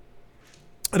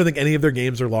don't think any of their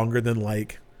games are longer than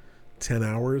like 10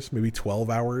 hours, maybe 12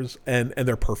 hours, and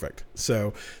they're perfect.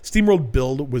 So SteamWorld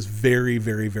Build was very,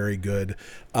 very, very good.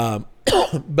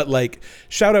 But like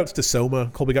shout outs to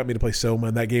Soma. Colby got me to play Soma,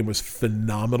 and that game was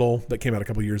phenomenal. That came out a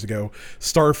couple years ago.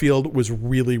 Starfield was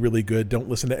really, really good. Don't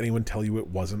listen to anyone tell you it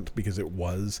wasn't, because it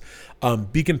was.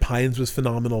 Beacon Pines was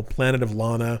phenomenal. Planet of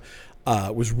Lana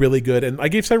was really good. And I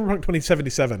gave Cyberpunk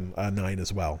 2077 a 9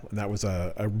 as well. And that was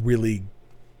a really,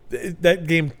 that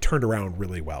game turned around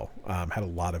really well. Had a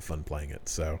lot of fun playing it.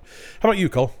 So how about you,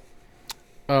 Cole?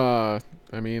 I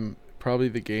mean, probably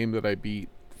the game that I beat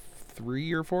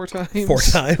 3 or 4 times. 4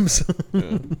 times.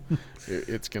 Yeah.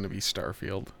 It's gonna be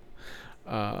Starfield.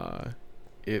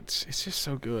 It's just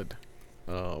so good.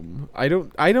 I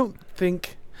don't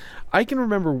think I can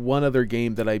remember one other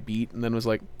game that I beat and then was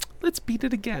like, let's beat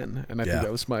it again. And I think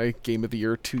that was my game of the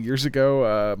year 2 years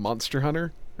ago, Monster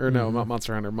Hunter. Or no, not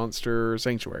Monster Hunter, Monster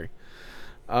Sanctuary.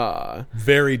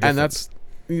 Very different. And that's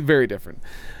very different.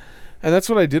 And that's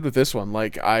what I did with this one.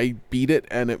 Like, I beat it,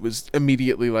 and it was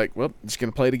immediately like, well, I'm just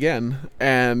going to play it again.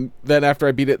 And then after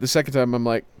I beat it the second time, I'm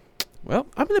like, well,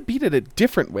 I'm going to beat it a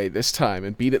different way this time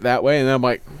and beat it that way. And then I'm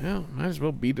like, well, might as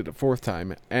well beat it a 4th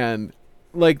time. And,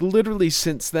 like, literally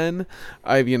since then,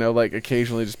 I've, like,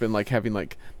 occasionally just been, like, having,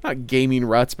 like, not gaming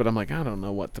ruts, but I'm like, I don't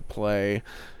know what to play.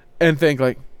 And think,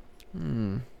 like,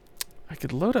 I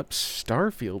could load up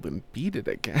Starfield and beat it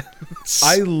again.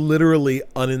 I literally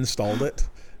uninstalled it.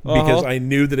 Because I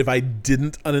knew that if I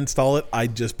didn't uninstall it,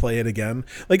 I'd just play it again.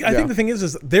 Like, I think the thing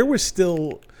is there was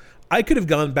still... I could have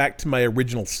gone back to my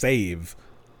original save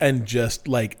and just,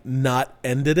 like, not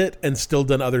ended it and still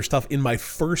done other stuff in my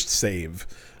first save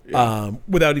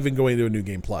without even going to a New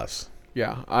Game Plus.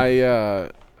 Yeah, I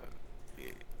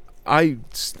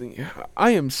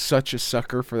am such a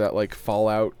sucker for that, like,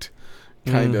 Fallout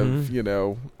kind of,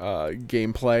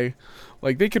 gameplay.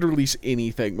 Like, they could release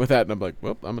anything with that, and I'm like,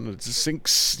 well, I'm going to sink,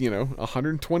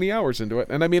 120 hours into it.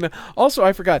 And I mean, also,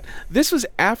 I forgot, this was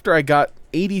after I got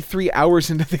 83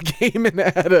 hours into the game and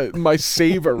had my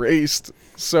save erased.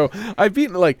 So I've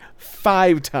beaten it, like,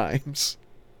 5 times.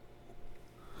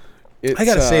 I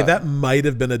gotta say, that might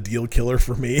have been a deal killer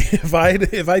for me. If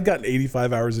I'd gotten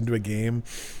 85 hours into a game,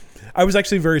 I was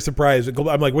actually very surprised.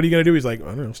 I'm like, what are you going to do? He's like, I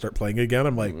don't know, start playing it again.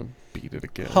 I'm like, beat it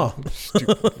again. Huh.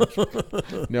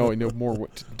 Now I know more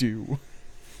what to do.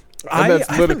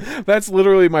 That's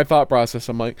literally my thought process.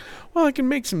 I'm like, well, I can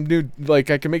make some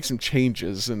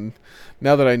changes. And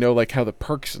now that I know, like, how the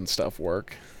perks and stuff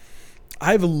work.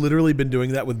 I've literally been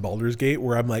doing that with Baldur's Gate,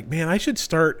 where I'm like, man, I should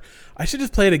just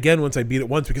play it again once I beat it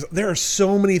once, because there are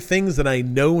so many things that I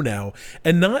know now,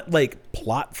 and not like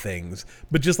plot things,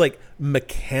 but just like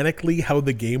mechanically how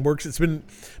the game works. It's been,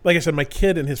 like I said, my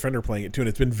kid and his friend are playing it too, and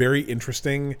it's been very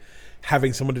interesting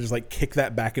having someone to just like kick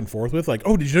that back and forth with, like,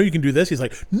 oh, did you know you can do this? He's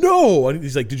like, no. And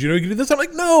he's like, did you know you can do this? I'm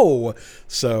like, no.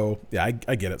 So yeah,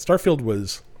 I get it. Starfield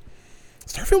was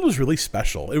really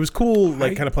special. It was cool,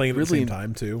 like, kind of playing it at the same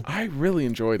time too. I really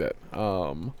enjoyed it.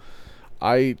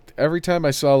 Every time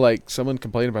I saw, like, someone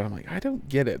complain about it, I'm like, I don't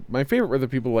get it. My favorite were the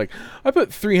people like, I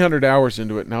put 300 hours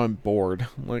into it, now I'm bored.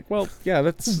 I'm like, well, yeah,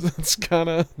 that's kind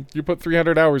of, you put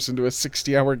 300 hours into a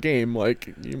 60-hour game,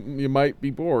 like, you might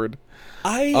be bored.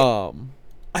 I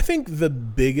think the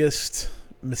biggest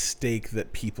mistake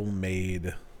that people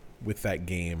made with that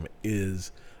game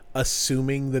is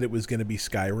assuming that it was going to be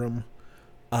Skyrim.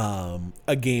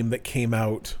 A game that came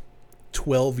out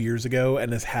 12 years ago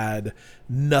and has had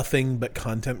nothing but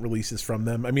content releases from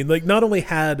them. I mean, like, not only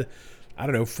had, I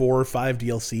don't know, 4 or 5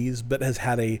 DLCs, but has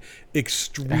had a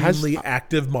extremely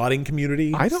active modding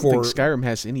community. I don't think Skyrim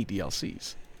has any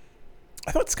DLCs.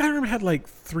 I thought Skyrim had like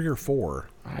 3 or 4.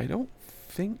 I don't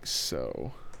think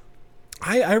so.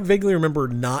 I vaguely remember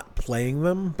not playing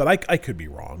them, but I could be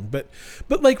wrong. But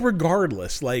like,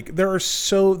 regardless, like, there's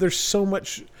so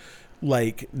much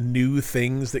like new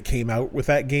things that came out with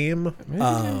that game.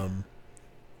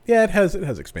 Yeah, it has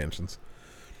expansions.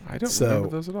 I don't remember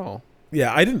those at all.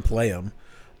 Yeah, I didn't play them.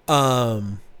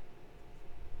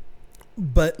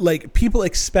 But like, people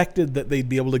expected that they'd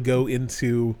be able to go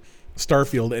into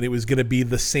Starfield and it was going to be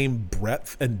the same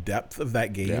breadth and depth of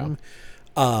that game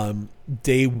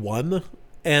day one.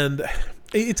 And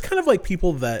it's kind of like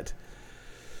people that...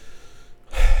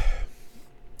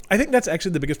 I think that's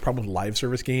actually the biggest problem with live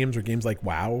service games or games like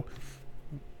WoW,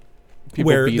 people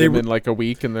where beat them in like a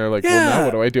week, and they're like, well, now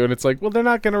what do I do? And it's like, well, they're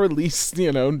not going to release,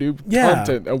 new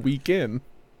content a week in.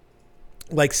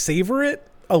 Like, savor it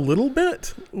a little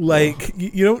bit. Like,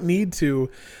 you don't need to.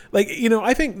 Like,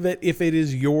 I think that if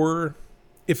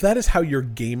that is how your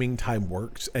gaming time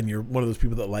works, and you're one of those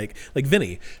people that like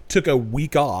Vinny took a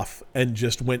week off and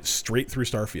just went straight through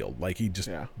Starfield. Like, he just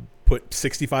put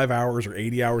 65 hours or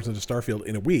 80 hours into Starfield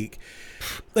in a week.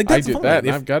 Like, that's I did fine. that,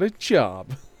 and I've got a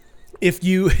job. If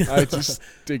you I just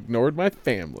ignored my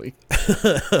family.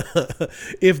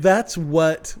 If that's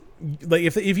what, like,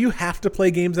 if you have to play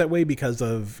games that way because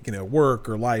of work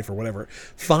or life or whatever,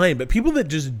 fine. But people that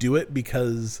just do it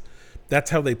because that's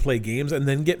how they play games and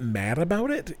then get mad about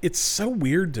it, it's so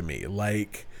weird to me.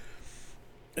 Like,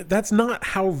 that's not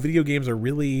how video games are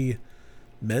really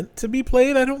meant to be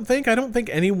played. I don't think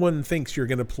anyone thinks you're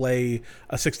going to play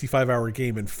a 65-hour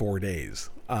game in 4 days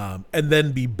and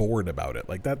then be bored about it.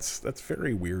 Like, that's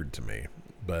very weird to me.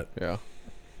 But yeah,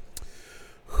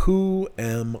 who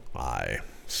am I?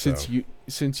 Since you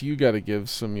got to give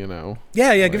some,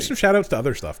 give some shout outs to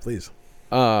other stuff, please.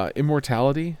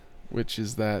 Immortality, which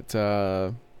is that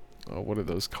what are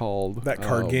those called? That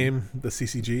card game, the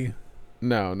CCG.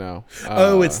 No.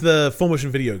 It's the full motion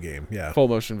video game. Yeah, full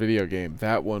motion video game.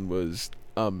 That one was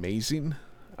amazing.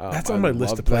 That's on my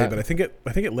list to play, but I think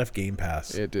it left Game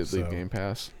Pass. It did leave Game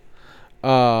Pass.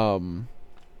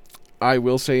 I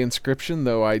will say Inscription,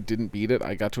 though I didn't beat it.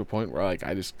 I got to a point where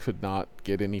I just could not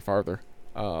get any farther.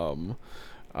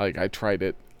 I tried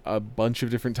it a bunch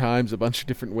of different times, a bunch of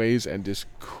different ways, and just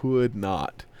could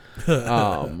not.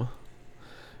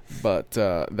 But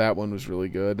that one was really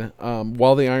good.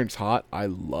 While the Iron's Hot, I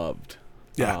loved.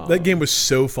 Yeah, that game was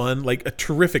so fun. Like, a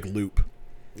terrific loop.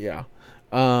 Yeah.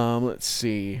 Let's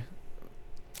see.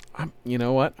 You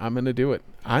know what? I'm going to do it.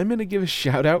 I'm going to give a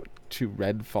shout out to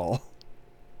Redfall.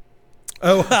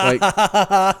 Oh.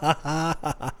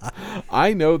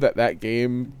 I know that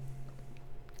game,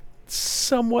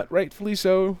 somewhat rightfully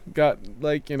so, got,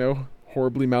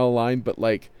 horribly malaligned, but,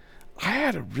 I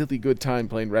had a really good time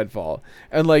playing Redfall.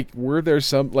 And,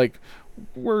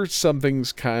 were some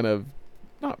things kind of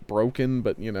not broken,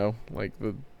 but,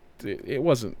 it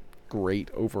wasn't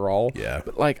great overall. Yeah.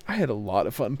 But, I had a lot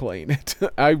of fun playing it.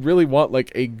 I really want,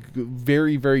 a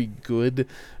very, very good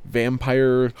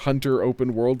vampire hunter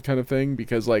open world kind of thing,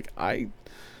 because, I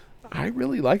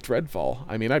really liked Redfall.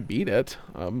 I mean, I beat it.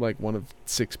 I'm, one of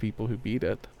 6 people who beat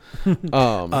it.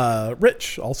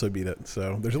 Rich also beat it,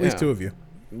 so there's at least 2 of you.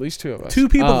 At least 2 of us. 2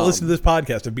 people that listen to this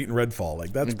podcast have beaten Redfall.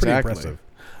 That's pretty impressive.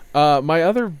 My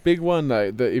other big one,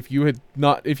 if you had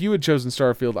chosen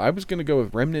Starfield, I was going to go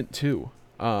with Remnant 2.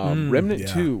 Remnant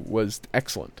 2 was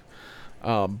excellent.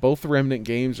 Both the Remnant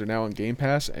games are now on Game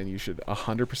Pass, and you should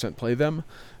 100% play them.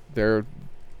 They're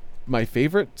my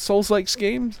favorite Souls-like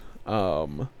games,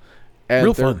 and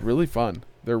they're really fun.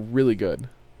 They're really good.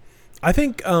 I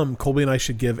think Colby and I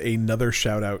should give another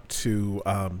shout out to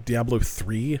Diablo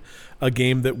 3, a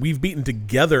game that we've beaten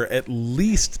together at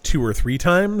least 2 or 3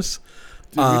 times.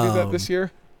 Did we do that this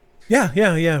year?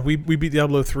 Yeah. We beat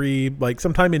Diablo 3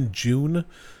 sometime in June.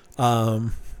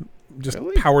 Just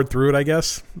really? Powered through it, I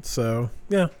guess. So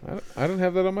yeah, I don't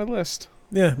have that on my list.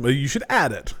 Yeah, well, you should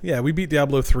add it. Yeah, we beat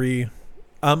Diablo 3.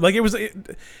 It was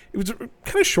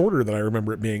kind of shorter than I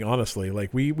remember it being, honestly.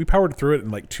 We powered through it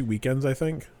in 2 weekends, I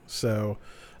think. So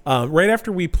right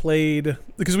after we played,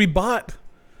 because we bought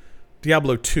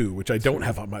Diablo 2, which I don't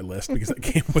have on my list because that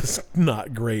game was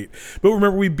not great. But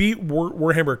remember, we beat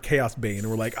Warhammer Chaos Bane, and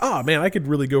we're like, oh man, I could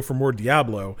really go for more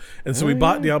Diablo. And so we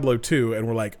bought Diablo 2, and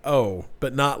we're like, oh,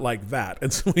 but not like that.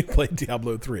 And so we played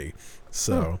Diablo 3.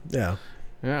 So yeah.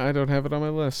 Yeah, I don't have it on my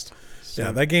list. So.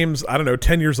 Yeah, that game's, I don't know,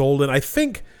 10 years old, and I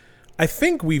think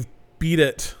we've beat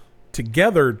it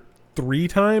together 3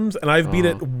 times, and I've beat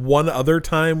it one other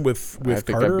time with Carter. I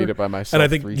think I beat it by myself, and I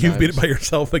think you've beat it by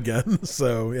yourself again.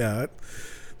 So yeah,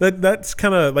 that's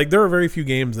kind of there are very few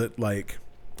games that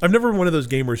I've never been one of those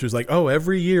gamers who's oh,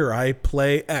 every year I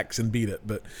play X and beat it,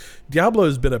 but Diablo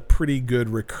has been a pretty good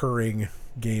recurring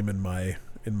game in my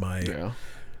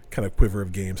kind of quiver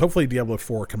of games. Hopefully Diablo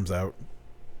 4 comes out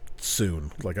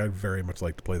soon. I'd very much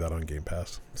like to play that on Game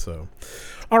Pass. So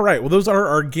all right, well, those are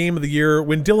our game of the year.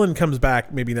 When Dylan comes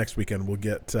back, maybe next weekend, we'll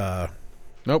get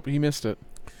nope, he missed it.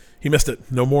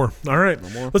 No more. All right, no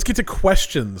more. Let's get to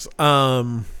questions.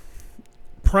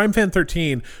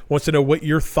 PrimeFan13 wants to know what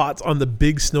your thoughts on the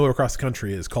big snow across the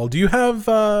country is. Do you have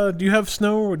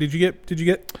snow, or did you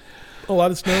get a lot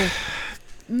of snow?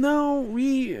 No,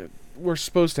 we were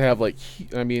supposed to have let's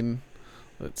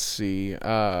see,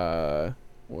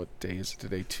 what day is it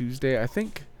today? Tuesday, I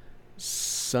think.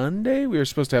 Sunday, we were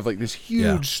supposed to have this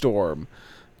huge storm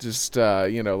just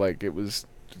like it was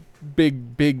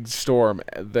big storm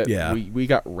that we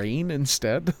got rain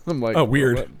instead. I'm like, oh,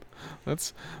 weird.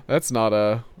 That's not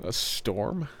a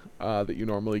storm that you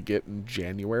normally get in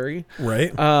January,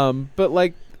 right? But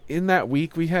like in that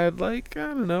week we had like, I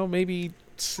don't know, maybe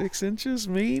 6 inches,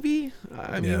 maybe.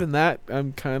 Even that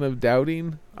I'm kind of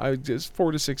doubting. I just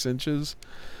 4 to 6 inches.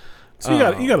 So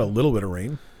you got a little bit of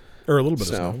rain, or a little bit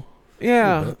of snow.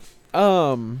 Yeah.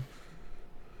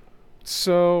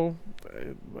 So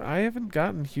I haven't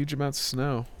gotten huge amounts of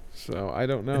snow, so I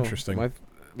don't know. Interesting. I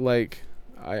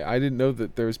didn't know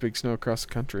that there was big snow across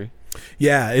the country.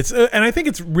 Yeah, it's and I think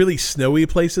it's really snowy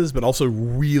places, but also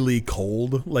really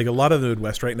cold. Like a lot of the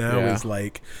Midwest right now is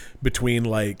like between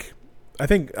like, I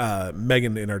think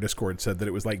Megan in our Discord said that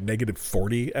it was like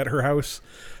 -40 at her house,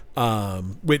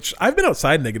 which I've been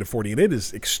outside -40 and it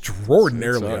is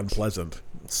extraordinarily unpleasant.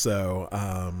 So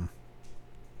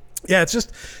yeah, it's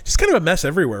just kind of a mess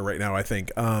everywhere right now, I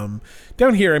think.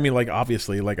 Down here, I mean, like,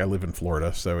 obviously, like, I live in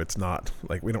Florida, so it's not,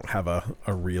 like, we don't have a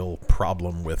real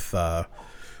problem with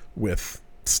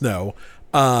snow.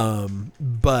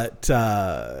 But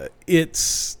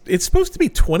it's supposed to be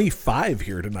 25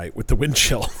 here tonight with the wind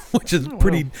chill, which is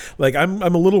pretty, like, I'm a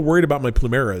little worried about my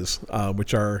plumeras,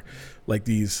 which are like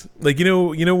these, like, you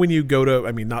know when you go to,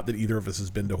 I mean, not that either of us has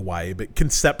been to Hawaii, but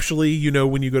conceptually,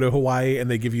 when you go to Hawaii and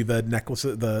they give you the necklace,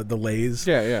 the leis,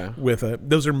 with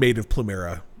those are made of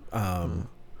plumera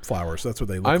flowers. So that's what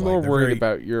they look like. I'm more worried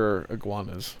about your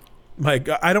iguanas. My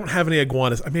God, I don't have any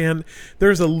iguanas. Man,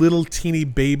 there's a little teeny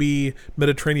baby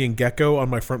Mediterranean gecko on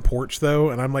my front porch though,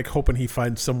 and I'm like hoping he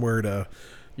finds somewhere to.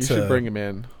 You should bring him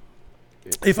in.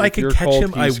 If I could catch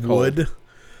him, I would.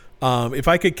 If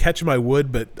I could catch him, I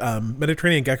would, but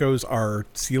Mediterranean geckos are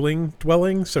ceiling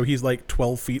dwelling, so he's like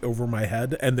 12 feet over my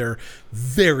head, and they're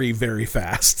very, very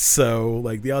fast. So,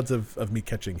 like, the odds of me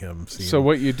catching him. So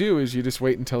what you do is you just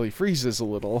wait until he freezes a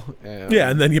little.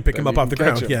 And then you pick him up off the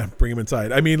ground. Yeah, bring him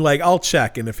inside. I mean, like, I'll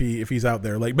check, and if he's out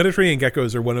there. Like, Mediterranean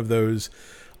geckos are one of those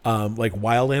like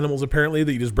wild animals apparently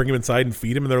that you just bring them inside and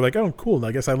feed them, and they're like, oh, cool,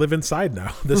 I guess I live inside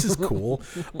now. This is cool.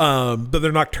 But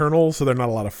they're nocturnal, so they're not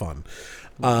a lot of fun.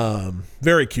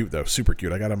 Very cute though, super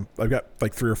cute. I've got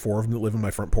like 3 or 4 of them that live on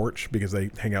my front porch because they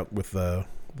hang out with the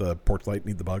porch light and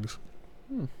eat the bugs.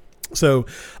 So,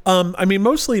 I mean,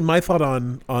 mostly my thought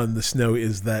on the snow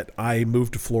is that I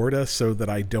moved to Florida so that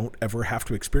I don't ever have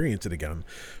to experience it again.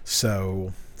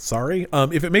 So sorry.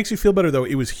 If it makes you feel better though,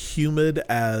 it was humid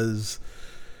as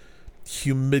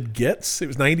humid gets. It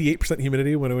was 98%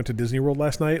 humidity when I went to Disney World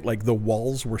last night. Like the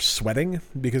walls were sweating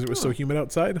because it was so humid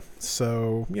outside.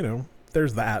 So,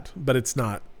 there's that, but it's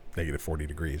not -40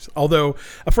 degrees. Although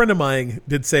a friend of mine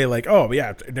did say like, oh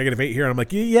yeah, -8 here. And I'm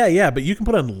like, yeah, but you can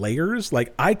put on layers.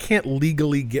 Like I can't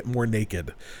legally get more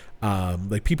naked.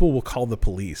 Like people will call the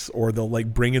police or they'll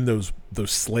like bring in those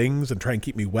slings and try and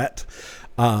keep me wet.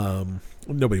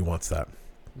 Nobody wants that.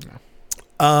 No.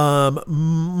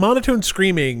 Monotone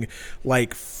Screaming,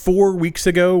 like 4 weeks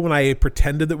ago when I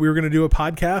pretended that we were going to do a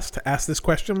podcast, asked this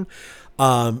question.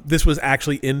 This was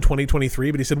actually in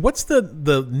 2023, but he said, what's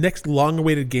the next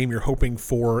long-awaited game you're hoping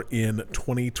for in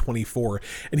 2024?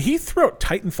 And he threw out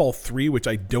Titanfall 3, which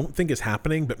I don't think is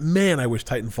happening, but man, I wish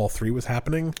Titanfall 3 was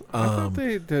happening. I thought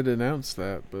they did announce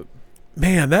that, but...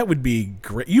 Man, that would be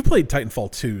great. You played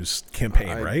Titanfall 2's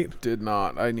campaign, right? I did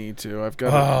not. I need to. I've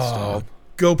got it installed.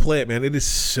 Go play it, man. It is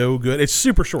so good. It's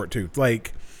super short, too.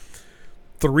 Like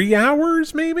 3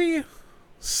 hours, maybe?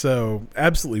 So,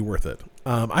 absolutely worth it.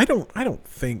 I don't know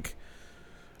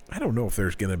if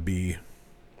there's going to be...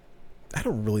 I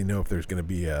don't really know if there's going to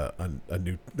be a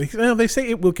new... They say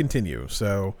it will continue,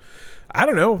 so... I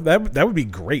don't know. That would be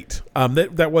great.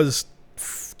 That was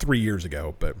 3 years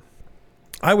ago, but...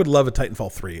 I would love a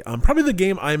Titanfall 3. Probably the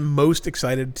game I'm most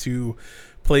excited to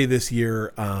play this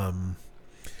year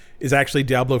is actually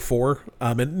Diablo 4.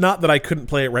 And not that I couldn't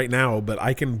play it right now, but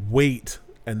I can wait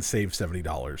and save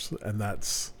 $70. And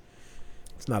it's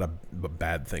not a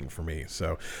bad thing for me.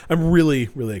 So I'm really,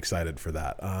 really excited for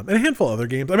that. And a handful of other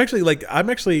games. I'm actually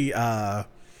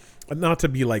not to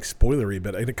be like spoilery,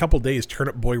 but in a couple days,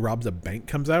 Turnip Boy Robs a Bank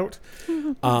comes out.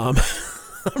 I'm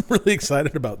really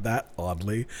excited about that,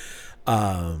 oddly.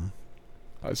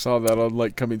 I saw that on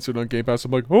like coming soon on Game Pass.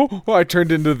 I'm like, oh! I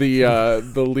turned into the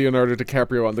Leonardo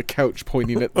DiCaprio on the couch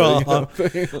pointing at the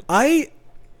thing. I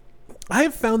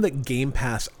have found that Game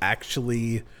Pass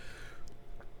actually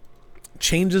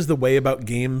changes the way about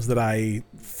games that I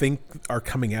think are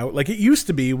coming out. Like it used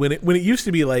to be when it used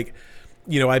to be like,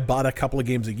 I bought a couple of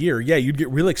games a year. Yeah, you'd get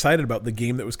really excited about the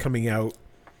game that was coming out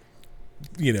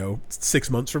 6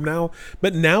 months from now.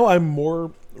 But now I'm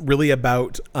more really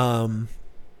about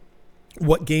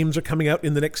what games are coming out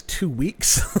in the next 2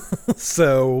 weeks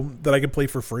so that I can play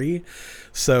for free.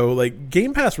 So like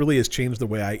Game Pass really has changed the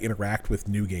way I interact with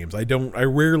new games. I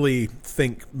rarely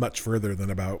think much further than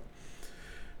about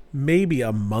maybe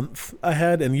a month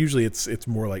ahead, and usually it's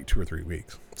more like 2 or 3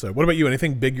 weeks. So what about you?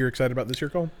 Anything big you're excited about this year,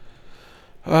 Cole?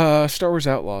 Star Wars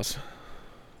Outlaws.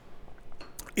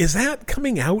 Is that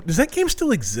coming out? Does that game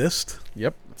still exist?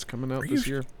 Yep, it's coming out this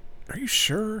year. Are you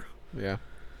sure? Yeah.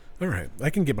 All right, I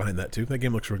can get behind that too. That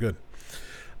game looks real good.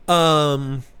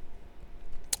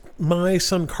 My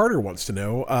son Carter wants to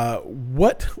know,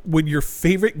 what would your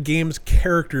favorite game's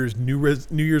character's New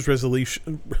Year's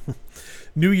resolution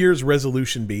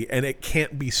be? And it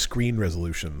can't be screen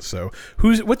resolution. So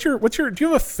what's your do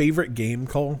you have a favorite game,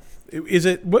 Cole? Is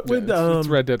it what would it's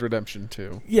Red Dead Redemption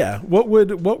 2. Yeah, what would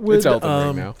it's Elden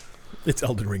Ring now. It's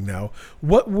Elden Ring now.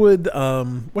 What would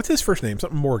what's his first name?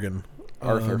 Something Morgan.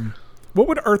 Arthur. What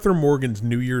would Arthur Morgan's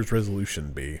New Year's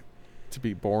resolution be? To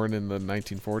be born in the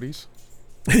 1940s.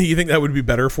 You think that would be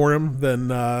better for him than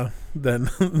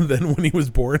when he was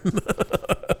born?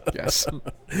 Yes.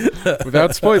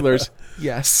 Without spoilers,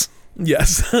 yes.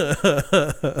 Yes. No,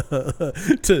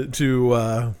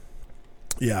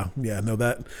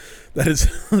 that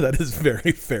is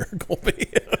very fair, Colby.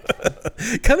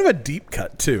 Kind of a deep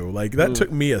cut too. Like that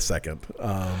took me a second.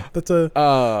 That's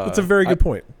a very good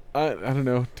point. I don't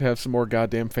know, to have some more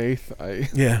goddamn faith.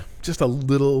 Just a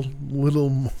little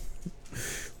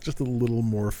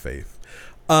more faith.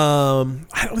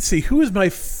 Let's see, who is my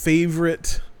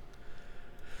favorite?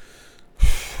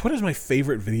 What is my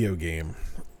favorite video game?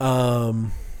 I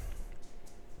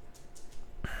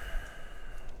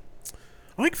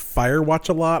like Firewatch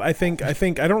a lot. I think I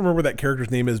don't remember what that character's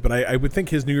name is, but I would think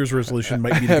his New Year's resolution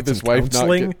might be to have get his some wife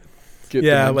counseling. Not get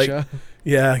dementia.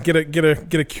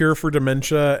 Get a cure for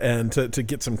dementia and to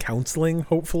get some counseling,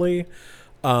 hopefully.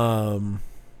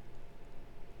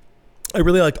 I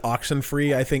really liked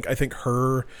Oxenfree. I think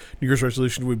her New Year's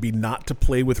resolution would be not to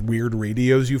play with weird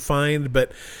radios you find,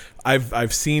 but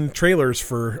I've seen trailers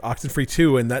for Oxenfree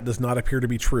 2 and that does not appear to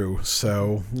be true.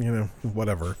 So,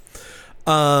 whatever.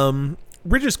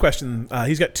 Bridges' question,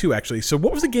 he's got 2 actually. So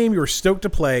what was the game you were stoked to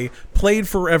play, played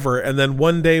forever, and then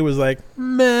one day was like,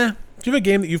 meh? Do you have a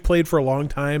game that you've played for a long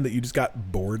time that you just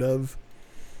got bored of?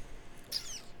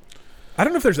 I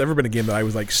don't know if there's ever been a game that I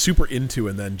was like super into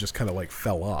and then just kind of like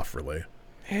fell off, really.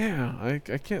 Yeah, I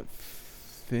can't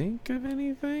think of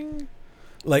anything.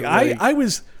 Like I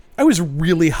was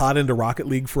really hot into Rocket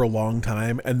League for a long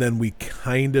time, and then we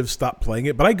kind of stopped playing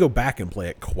it, but I go back and play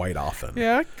it quite often.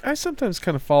 Yeah, I sometimes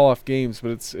kind of fall off games, but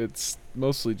it's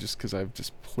mostly just because I've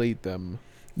just played them.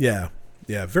 Yeah.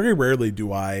 Very rarely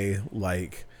do I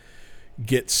like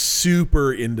get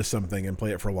super into something and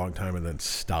play it for a long time and then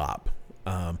stop.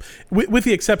 With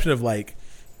the exception of like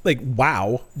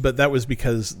WoW, but that was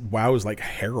because WoW is like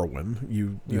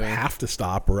heroin. You have to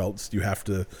stop, or else you have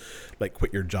to like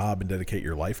quit your job and dedicate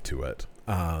your life to it.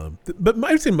 But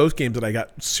I would say most games that I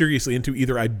got seriously into,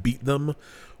 either I beat them,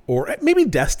 or maybe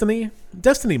Destiny.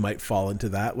 Destiny might fall into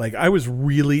that. Like I was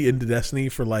really into Destiny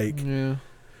for like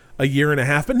a year and a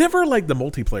half, but never like the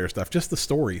multiplayer stuff, just the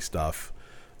story stuff.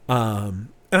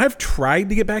 And I've tried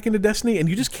to get back into Destiny, and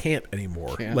you just can't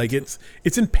anymore. Like it's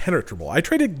impenetrable. I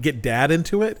tried to get Dad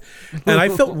into it, and I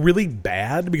felt really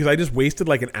bad because I just wasted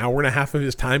like an hour and a half of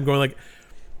his time going like,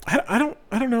 I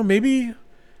don't know. Maybe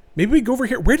we go over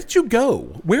here. Where did you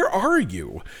go? Where are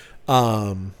you?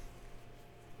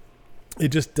 It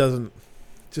just doesn't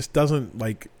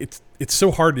like it's so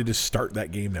hard to just start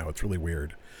that game now. It's really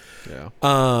weird.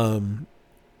 Yeah.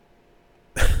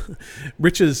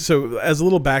 Rich's, so as a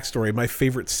little backstory, my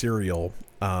favorite cereal,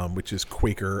 which is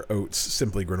Quaker Oats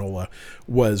Simply Granola,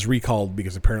 was recalled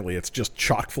because apparently it's just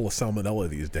chock full of salmonella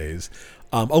these days,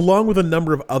 along with a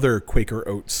number of other Quaker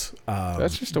Oats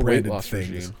that's just a weight loss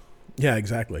regime. Yeah,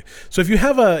 exactly. So if you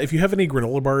have any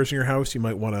granola bars in your house, you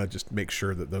might want to just make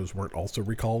sure that those weren't also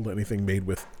recalled. Anything made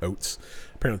with oats.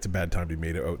 Apparently it's a bad time to be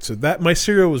made of oats. So that my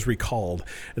cereal was recalled.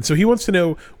 And so he wants to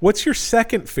know, what's your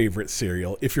second favorite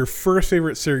cereal if your first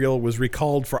favorite cereal was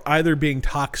recalled for either being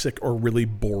toxic or really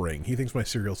boring? He thinks my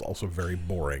cereal is also very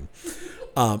boring.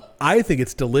 I think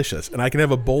it's delicious, and I can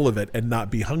have a bowl of it and not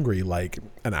be hungry like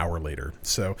an hour later.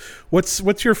 So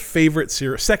what's your favorite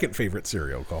second favorite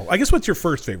cereal, Cole? I guess what's your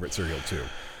first favorite cereal too?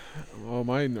 Well,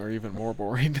 mine are even more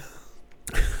boring.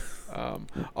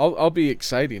 I'll be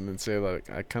exciting and say like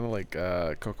I kind of like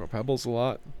Cocoa Pebbles a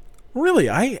lot. Really?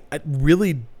 I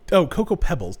really Cocoa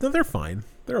Pebbles. No, they're fine.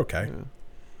 They're okay.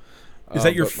 Yeah. Is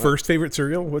that your first favorite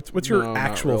cereal? What's your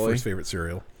actual first favorite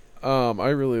cereal? I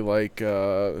really like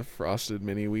Frosted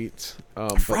Mini Wheats.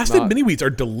 Frosted Mini Wheats are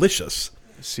delicious.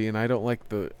 See, and I don't like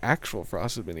the actual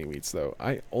Frosted Mini Wheats though.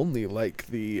 I only like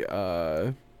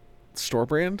the store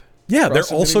brand. Yeah, they're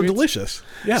Frosted also Mini Wheats. delicious.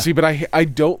 Yeah. See, but I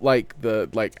don't like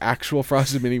the actual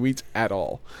Frosted Mini Wheats at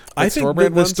all. I think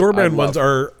the store brand ones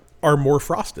are more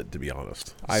frosted, to be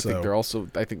honest. I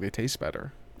think they taste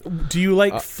better. Do you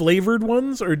like flavored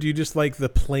ones, or do you just like the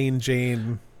plain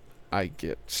Jane? I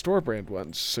get store brand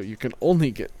ones, so you can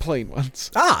only get plain ones.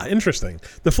 Ah, interesting.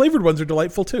 The flavored ones are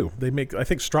delightful too. I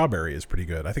think strawberry is pretty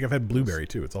good. I think I've had blueberry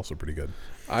too. It's also pretty good.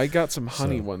 I got some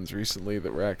honey ones recently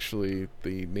that were actually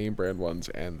the name brand ones,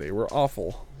 and they were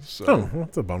awful. So. Oh, well,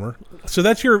 that's a bummer. So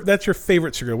that's your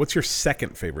favorite cereal. What's your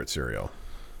second favorite cereal?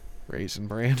 Raisin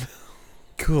Bran.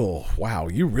 Cool. Wow,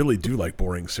 you really do like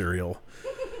boring cereal.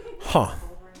 Huh.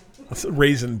 That's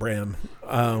Raisin Bran.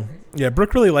 Yeah,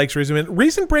 Brooke really likes Raisin Bran.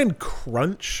 Raisin Bran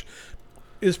Crunch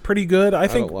is pretty good. I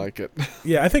think. I don't like it.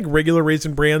 Yeah, I think regular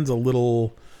Raisin Bran's a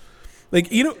little,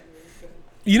 like you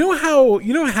know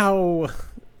how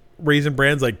Raisin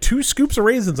Bran's like 2 scoops of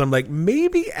raisins. I'm like,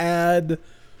 maybe add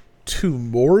 2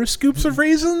 more scoops of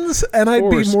raisins, and I'd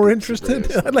be more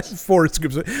interested. I'd like 4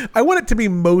 scoops. I want it to be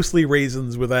mostly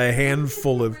raisins with a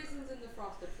handful of.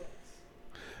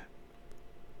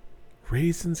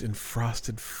 Raisins in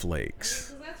Frosted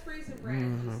Flakes. That's Raisin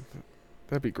Bran.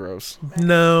 That'd be gross.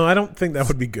 No, I don't think that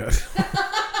would be good.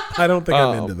 I don't think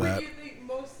I'm into But that. you think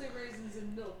mostly raisins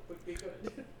in milk would be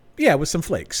good? Yeah, with some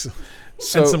flakes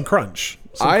So and some crunch.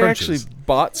 Some I crunches. actually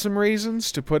bought some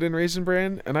raisins to put in Raisin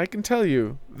Bran, and I can tell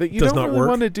you that you Does don't not really work?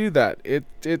 want to do that.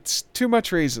 It's too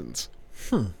much raisins.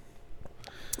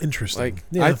 Interesting. Like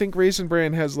Yeah. I think Raisin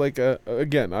Bran has like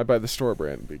again, I buy the store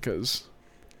brand because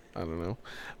I don't know.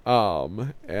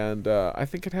 And I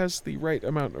think it has the right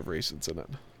amount of raisins in it.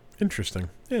 Interesting.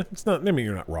 Yeah, it's not. I mean,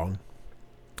 you're not wrong.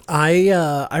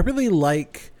 I really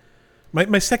like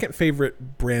my second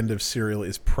favorite brand of cereal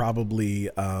is probably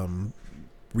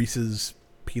Reese's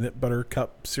peanut butter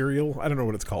cup cereal. I don't know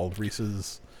what it's called.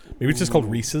 Reese's. Maybe it's just called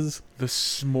Reese's. The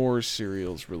s'more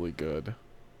cereal's really good.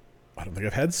 I don't think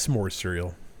I've had s'more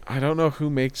cereal. I don't know who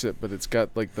makes it, but it's got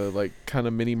like the kind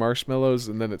of mini marshmallows,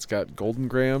 and then it's got golden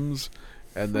grams,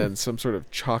 and then some sort of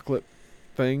chocolate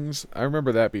things. I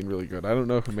remember that being really good. I don't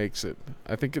know who makes it.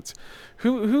 I think it's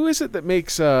who is it that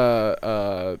makes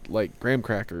like graham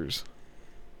crackers?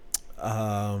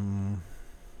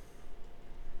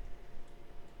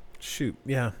 Shoot,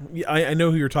 yeah, I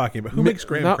know who you're talking about. Who makes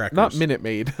graham crackers? Not Minute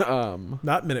Maid.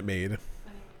 Not Minute Maid.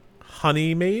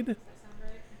 Honey Maid?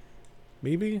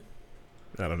 Maybe.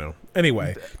 I don't know.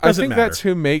 Anyway, I doesn't think matter. that's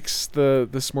who makes the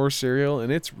s'more cereal,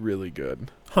 and it's really good.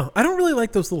 Huh. I don't really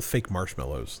like those little fake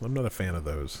marshmallows. I'm not a fan of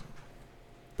those.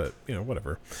 But,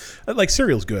 whatever. Like,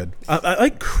 cereal's good. I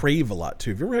like Crave a lot,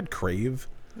 too. Have you ever had Crave?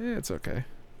 Yeah, it's okay.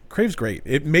 Crave's great.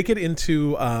 Make it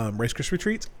into Rice Krispie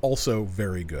Treats. Also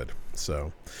very good.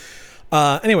 So,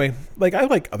 anyway, like, I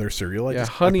like other cereal. I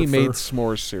Honey prefer- Maid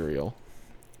s'more cereal.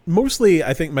 Mostly,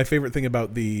 I think my favorite thing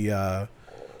about the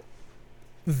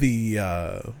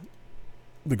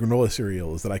granola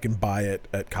cereal is that I can buy it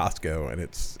at Costco and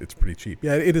it's pretty cheap.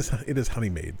 Yeah, it is Honey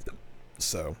Maid.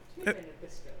 So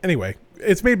anyway,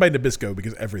 it's made by Nabisco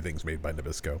because everything's made by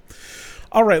Nabisco.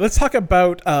 All right, let's talk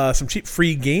about some cheap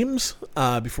free games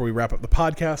before we wrap up the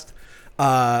podcast.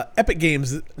 Epic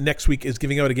Games next week is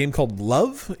giving out a game called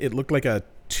Love. It looked like a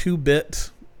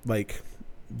 2-bit like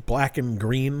black and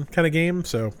green kind of game,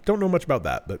 so don't know much about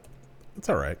that, but it's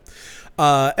all right.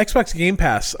 Xbox Game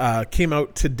Pass came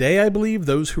out today, I believe.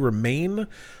 Those Who Remain,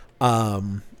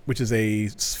 which is a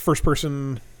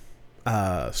first-person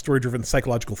story-driven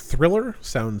psychological thriller.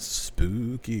 Sounds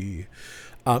spooky.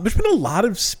 There's been a lot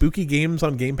of spooky games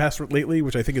on Game Pass lately,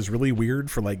 which I think is really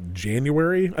weird for like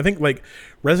January. I think like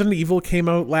Resident Evil came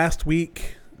out last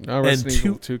week. No, Resident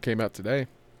Evil 2 came out today.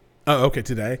 Oh, okay,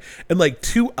 today. And like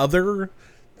 2 other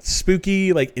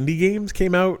spooky like indie games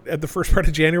came out at the first part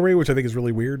of January, which I think is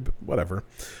really weird, but whatever.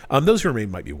 Those Who Remain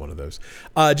might be one of those.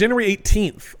 January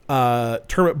 18th,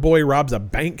 Turnip Boy robs a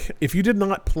bank. If you did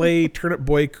not play Turnip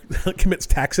Boy Commits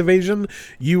Tax Evasion,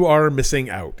 you are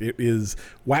missing out. It is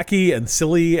wacky and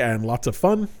silly and lots of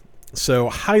fun. So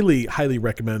highly, highly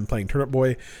recommend playing Turnip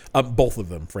Boy. Both of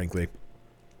them, frankly.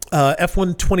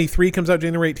 F1 23 comes out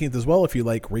January 18th as well. If you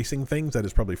like racing things, that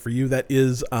is probably for you. That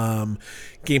is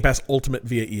Game Pass Ultimate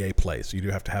via EA Play, so you do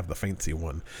have to have the fancy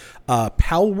one.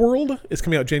 Pal World is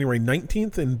coming out January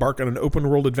 19th. Embark on an open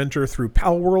world adventure through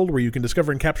Pal World where you can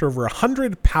discover and capture over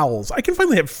 100 pals. I can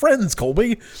finally have friends,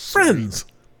 Colby. Friends.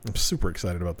 I'm super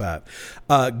excited about that.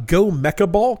 Go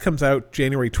Mecha Ball comes out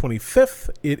January 25th.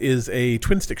 It is a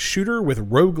twin-stick shooter with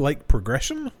roguelike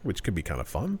progression, which could be kind of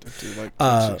fun. I do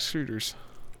like shooters.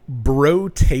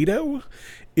 Brotato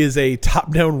is a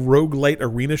top-down roguelite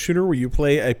arena shooter where you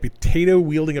play a potato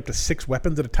wielding up to 6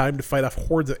 weapons at a time to fight off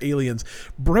hordes of aliens.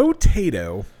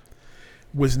 Brotato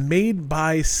was made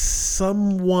by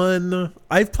someone.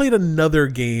 I've played another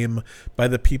game by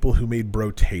the people who made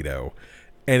Brotato,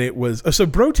 and it was so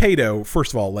Brotato.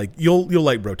 First of all, like you'll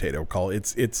like Brotato.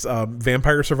 It's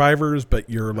Vampire Survivors, but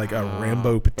you're like a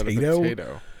Rambo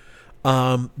potato.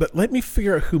 But let me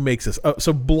figure out who makes this. Oh,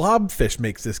 so Blobfish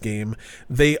makes this game.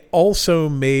 They also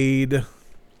made.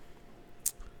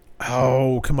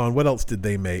 Oh, come on! What else did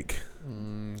they make?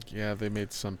 Yeah, they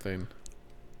made something.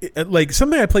 Like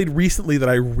something I played recently that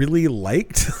I really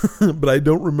liked, but I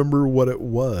don't remember what it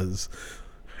was.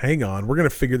 Hang on, we're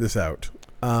gonna figure this out.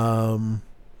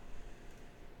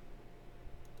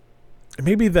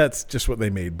 Maybe that's just what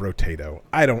they made, Brotato.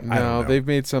 I don't know. They've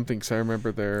made something because I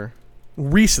remember their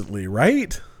recently,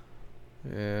 right?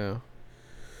 Yeah.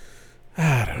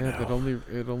 I don't know.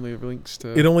 It only links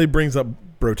to. It only brings up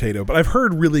Brotato, but I've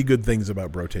heard really good things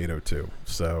about Brotato too.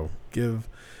 So give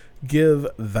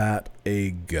that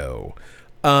a go.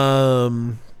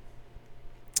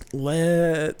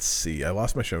 Let's see. I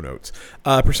lost my show notes.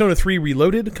 Persona 3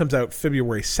 Reloaded comes out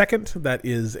February 2nd. That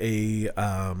is a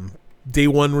day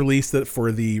one release that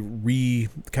for the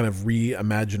reimagining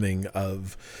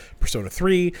of Persona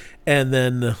 3. And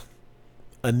then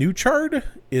A New Chard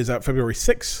is out February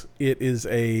 6th. It is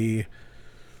a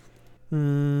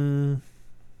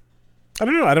I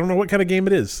don't know. I don't know what kind of game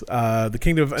it is. The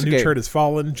kingdom of A New Chard has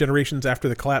fallen. Generations after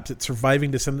the collapse, its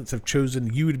surviving descendants have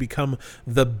chosen you to become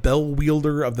the bell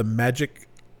wielder of the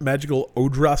magical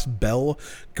Odros Bell.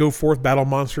 Go forth, battle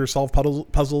monsters, solve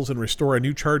puzzles, and restore A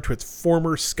New Chard to its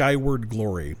former skyward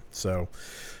glory. So,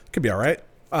 could be all right.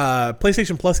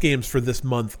 PlayStation Plus games for this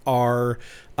month are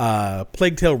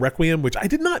Plague Tale Requiem, which I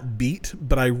did not beat,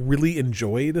 but I really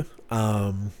enjoyed.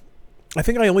 I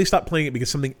think I only stopped playing it because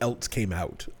something else came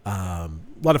out. A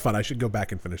lot of fun. I should go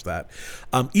back and finish that.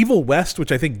 Evil West,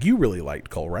 which I think you really liked,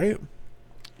 Cole, right?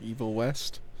 Evil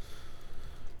West?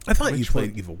 I thought you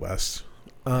played Evil West.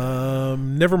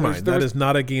 Never mind. That is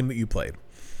not a game that you played.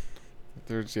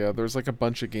 There's like a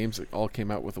bunch of games that all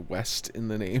came out with West in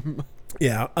the name.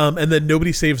 Yeah, and then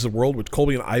Nobody Saves the World, which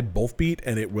Colby and I both beat,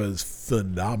 and it was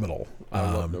phenomenal. I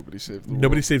love Nobody Saves the World.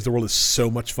 Nobody Saves the World is so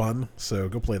much fun, so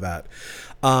go play that.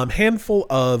 Handful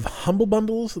of Humble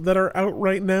Bundles that are out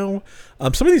right now.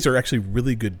 Some of these are actually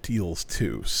really good deals,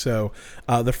 too. So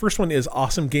the first one is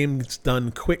Awesome Games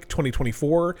Done Quick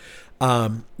 2024.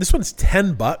 This one's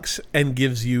 $10 and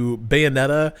gives you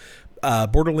Bayonetta,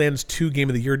 Borderlands 2 Game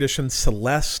of the Year Edition,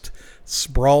 Celeste,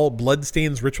 Sprawl,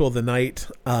 Bloodstains, Ritual of the Night,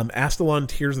 Astalon,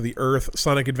 Tears of the Earth,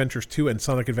 Sonic Adventures 2, and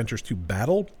Sonic Adventures 2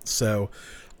 Battle. So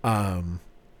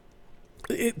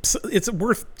it's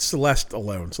worth Celeste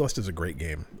alone. Celeste is a great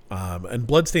game. And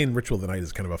Bloodstained, Ritual of the Night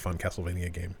is kind of a fun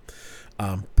Castlevania game.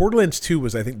 Borderlands 2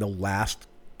 was, I think, the last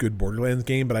good Borderlands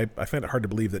game, but I find it hard to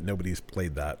believe that nobody's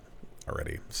played that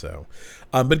already. So,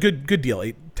 but good deal.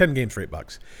 10 games for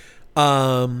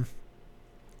 $8.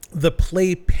 The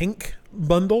Play Pink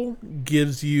bundle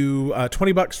gives you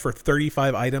 $20 for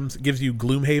 35 items. It gives you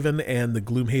Gloomhaven and the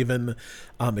Gloomhaven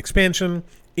expansion,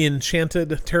 Enchanted,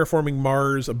 Terraforming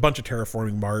Mars, a bunch of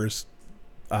Terraforming Mars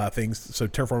things. So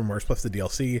Terraforming Mars plus the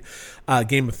DLC,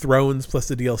 Game of Thrones plus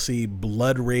the DLC,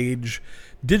 Blood Rage,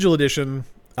 Digital Edition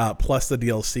plus the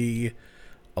DLC,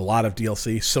 a lot of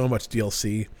DLC, so much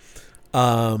DLC.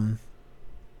 A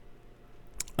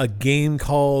game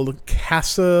called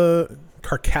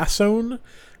Carcassonne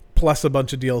plus a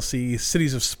bunch of DLC,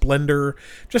 Cities of Splendor.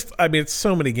 It's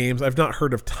so many games. I've not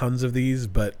heard of tons of these,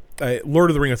 but Lord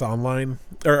of the Rings Online,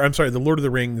 the Lord of the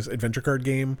Rings adventure card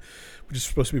game, which is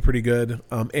supposed to be pretty good.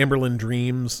 Amberlin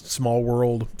Dreams, Small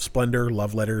World, Splendor,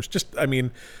 Love Letters.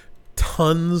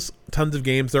 Tons of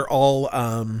games. They're all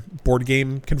board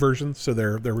game conversions, so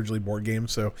they're originally board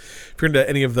games. So if you're into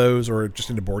any of those or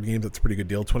just into board games, that's a pretty good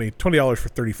deal. $20 for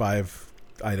 35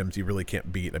 items you really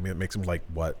can't beat. It makes them like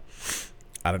what?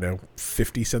 I don't know,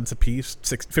 50 cents a piece,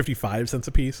 55 cents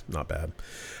a piece. Not bad.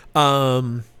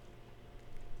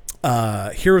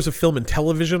 Heroes of Film and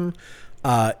Television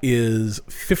is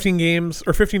 15 games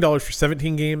or $15 for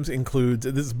 17 games. Includes,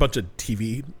 this is a bunch of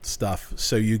TV stuff.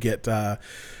 So you get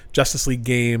Justice League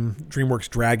game, DreamWorks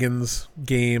Dragons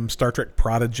game, Star Trek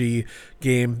Prodigy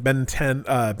game, Ben 10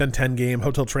 game,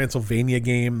 Hotel Transylvania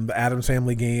game, the Addams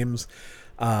Family games,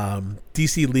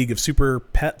 DC League of Super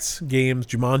Pets games,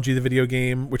 Jumanji the video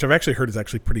game, which I've actually heard is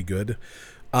actually pretty good.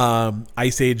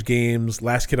 Ice Age games,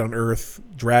 Last Kid on Earth,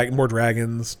 More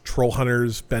Dragons, Troll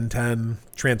Hunters, Ben 10,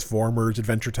 Transformers,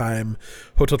 Adventure Time,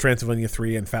 Hotel Transylvania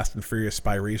 3, and Fast and Furious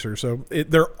Spy Racer. So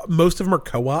most of them are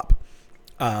co-op.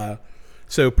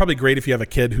 So probably great if you have a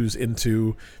kid who's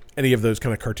into any of those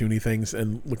kind of cartoony things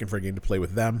and looking for a game to play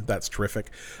with them. That's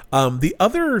terrific. The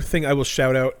other thing I will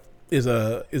shout out is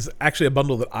actually a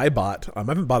bundle that I bought. I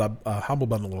haven't bought a Humble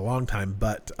bundle in a long time,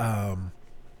 but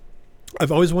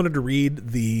I've always wanted to read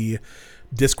the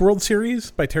Discworld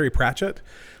series by Terry Pratchett.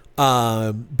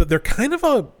 But they're kind of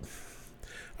I don't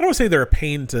want to say they're a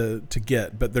pain to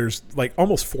get, but there's like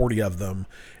almost 40 of them.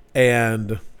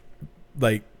 And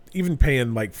like even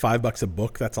paying like $5 a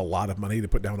book, that's a lot of money to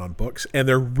put down on books. And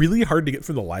they're really hard to get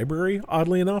from the library,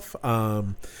 oddly enough.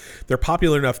 They're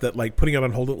popular enough that like putting it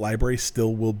on hold at library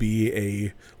still will be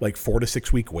a like 4 to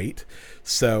 6 week wait.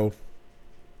 So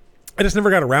I just never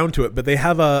got around to it, but they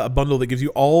have a bundle that gives you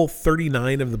all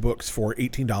 39 of the books for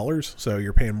 $18. So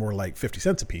you're paying more like 50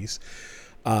 cents a piece.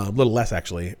 A little less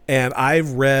actually. And I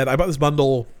bought this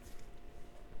bundle,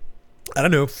 I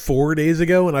don't know, 4 days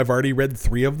ago, and I've already read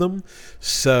 3 of them.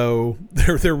 So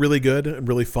they're really good and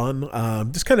really fun.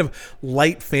 Just kind of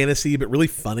light fantasy, but really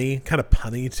funny, kind of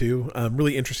punny too.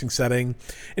 Really interesting setting,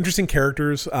 interesting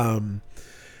characters.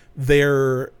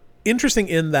 They're interesting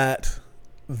in that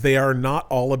they are not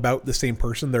all about the same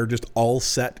person. They're just all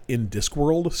set in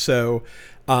Discworld. So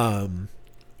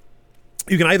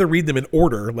you can either read them in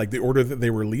order, like the order that they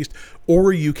were released,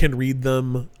 or you can read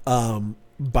them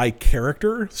by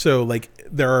character. So like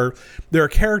there are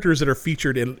characters that are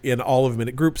featured in all of them, and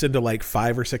it groups into like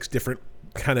 5 or 6 different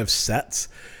kind of sets.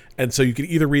 And so you can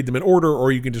either read them in order,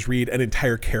 or you can just read an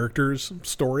entire character's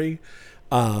story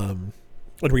and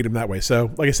read them that way.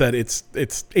 So like I said, it's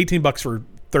 $18 for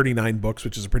 39 books,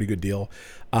 which is a pretty good deal.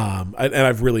 And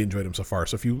I've really enjoyed them so far.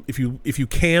 So if you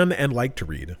can and like to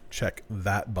read, check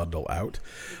that bundle out.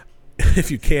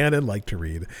 If you can and like to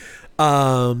read.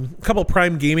 A couple of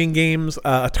Prime Gaming games.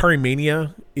 Atari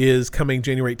Mania is coming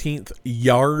January 18th.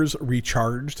 Yars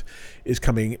Recharged is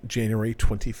coming January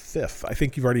 25th. I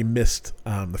think you've already missed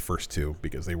the first 2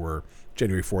 because they were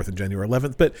January 4th and January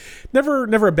 11th. But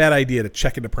never a bad idea to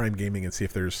check into Prime Gaming and see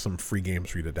if there's some free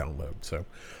games for you to download. So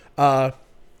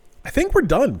I think we're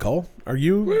done, Cole. Are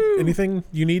you anything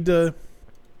you need to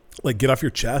like get off your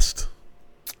chest?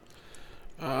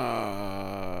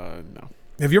 No.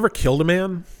 Have you ever killed a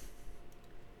man?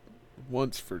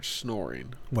 Once for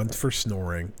snoring. Once for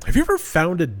snoring. Have you ever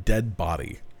found a dead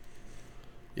body?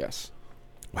 Yes.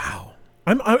 Wow.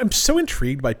 I'm so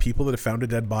intrigued by people that have found a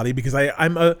dead body, because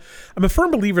I'm a firm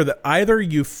believer that either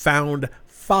you found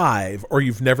 5 or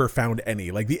you've never found any.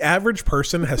 Like the average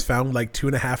person has found like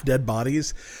 2.5 dead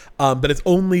bodies, but it's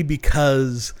only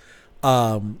because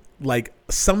like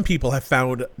some people have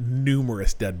found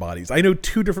numerous dead bodies. I know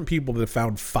 2 different people that have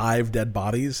found 5 dead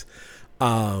bodies,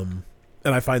 and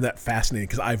I find that fascinating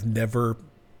because I've never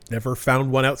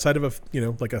found one outside of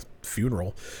like a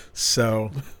funeral.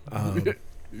 So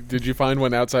did you find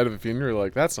one outside of a funeral?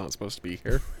 Like, that's not supposed to be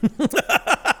here.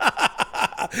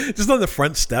 Just on the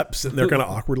front steps, sitting there kind of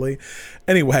awkwardly.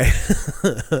 Anyway,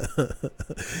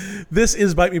 this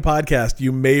is Bite Me Podcast.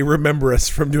 You may remember us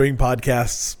from doing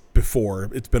podcasts before.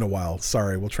 It's been a while.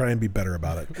 Sorry. We'll try and be better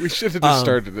about it. We should have just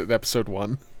started at episode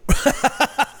 1.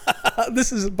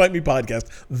 This is Bite Me Podcast,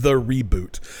 the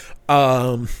reboot.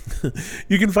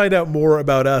 You can find out more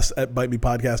about us at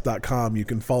bitemepodcast.com. You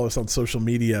can follow us on social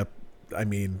media. I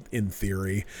mean, in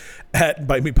theory, at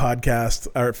Bite Me Podcast,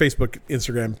 or Facebook,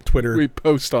 Instagram, Twitter. We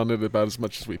post on it about as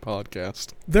much as we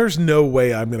podcast. There's no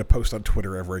way I'm going to post on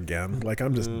Twitter ever again. Like,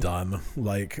 I'm just done.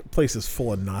 Like, place is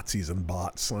full of Nazis and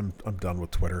bots. I'm done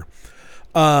with Twitter.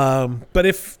 But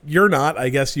if you're not, I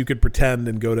guess you could pretend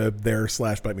and go to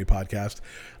there/Bite Me Podcast.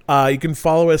 You can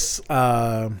follow us.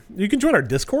 You can join our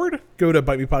Discord. Go to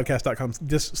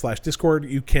bitemepodcast.com/Discord.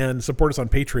 You can support us on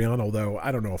Patreon, although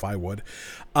I don't know if I would.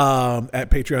 At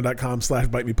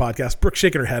patreon.com/Bite Me Podcast. Brooke's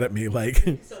shaking her head at me like,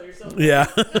 Sell yourself. yeah.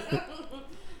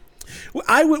 What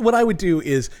I would do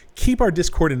is keep our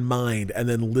Discord in mind and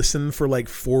then listen for like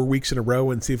 4 weeks in a row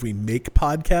and see if we make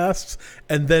podcasts,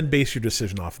 and then base your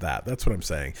decision off that. That's what I'm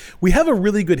saying. We have a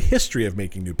really good history of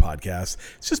making new podcasts.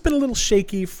 It's just been a little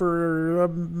shaky for a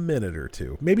minute or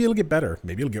 2. Maybe it'll get better.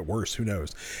 Maybe it'll get worse. Who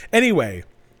knows? Anyway,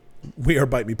 we are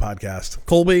Bite Me Podcast.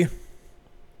 Colby,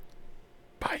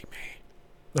 Bite me.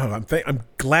 oh, I'm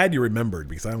glad you remembered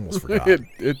because I almost forgot.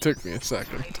 It took me a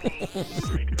second.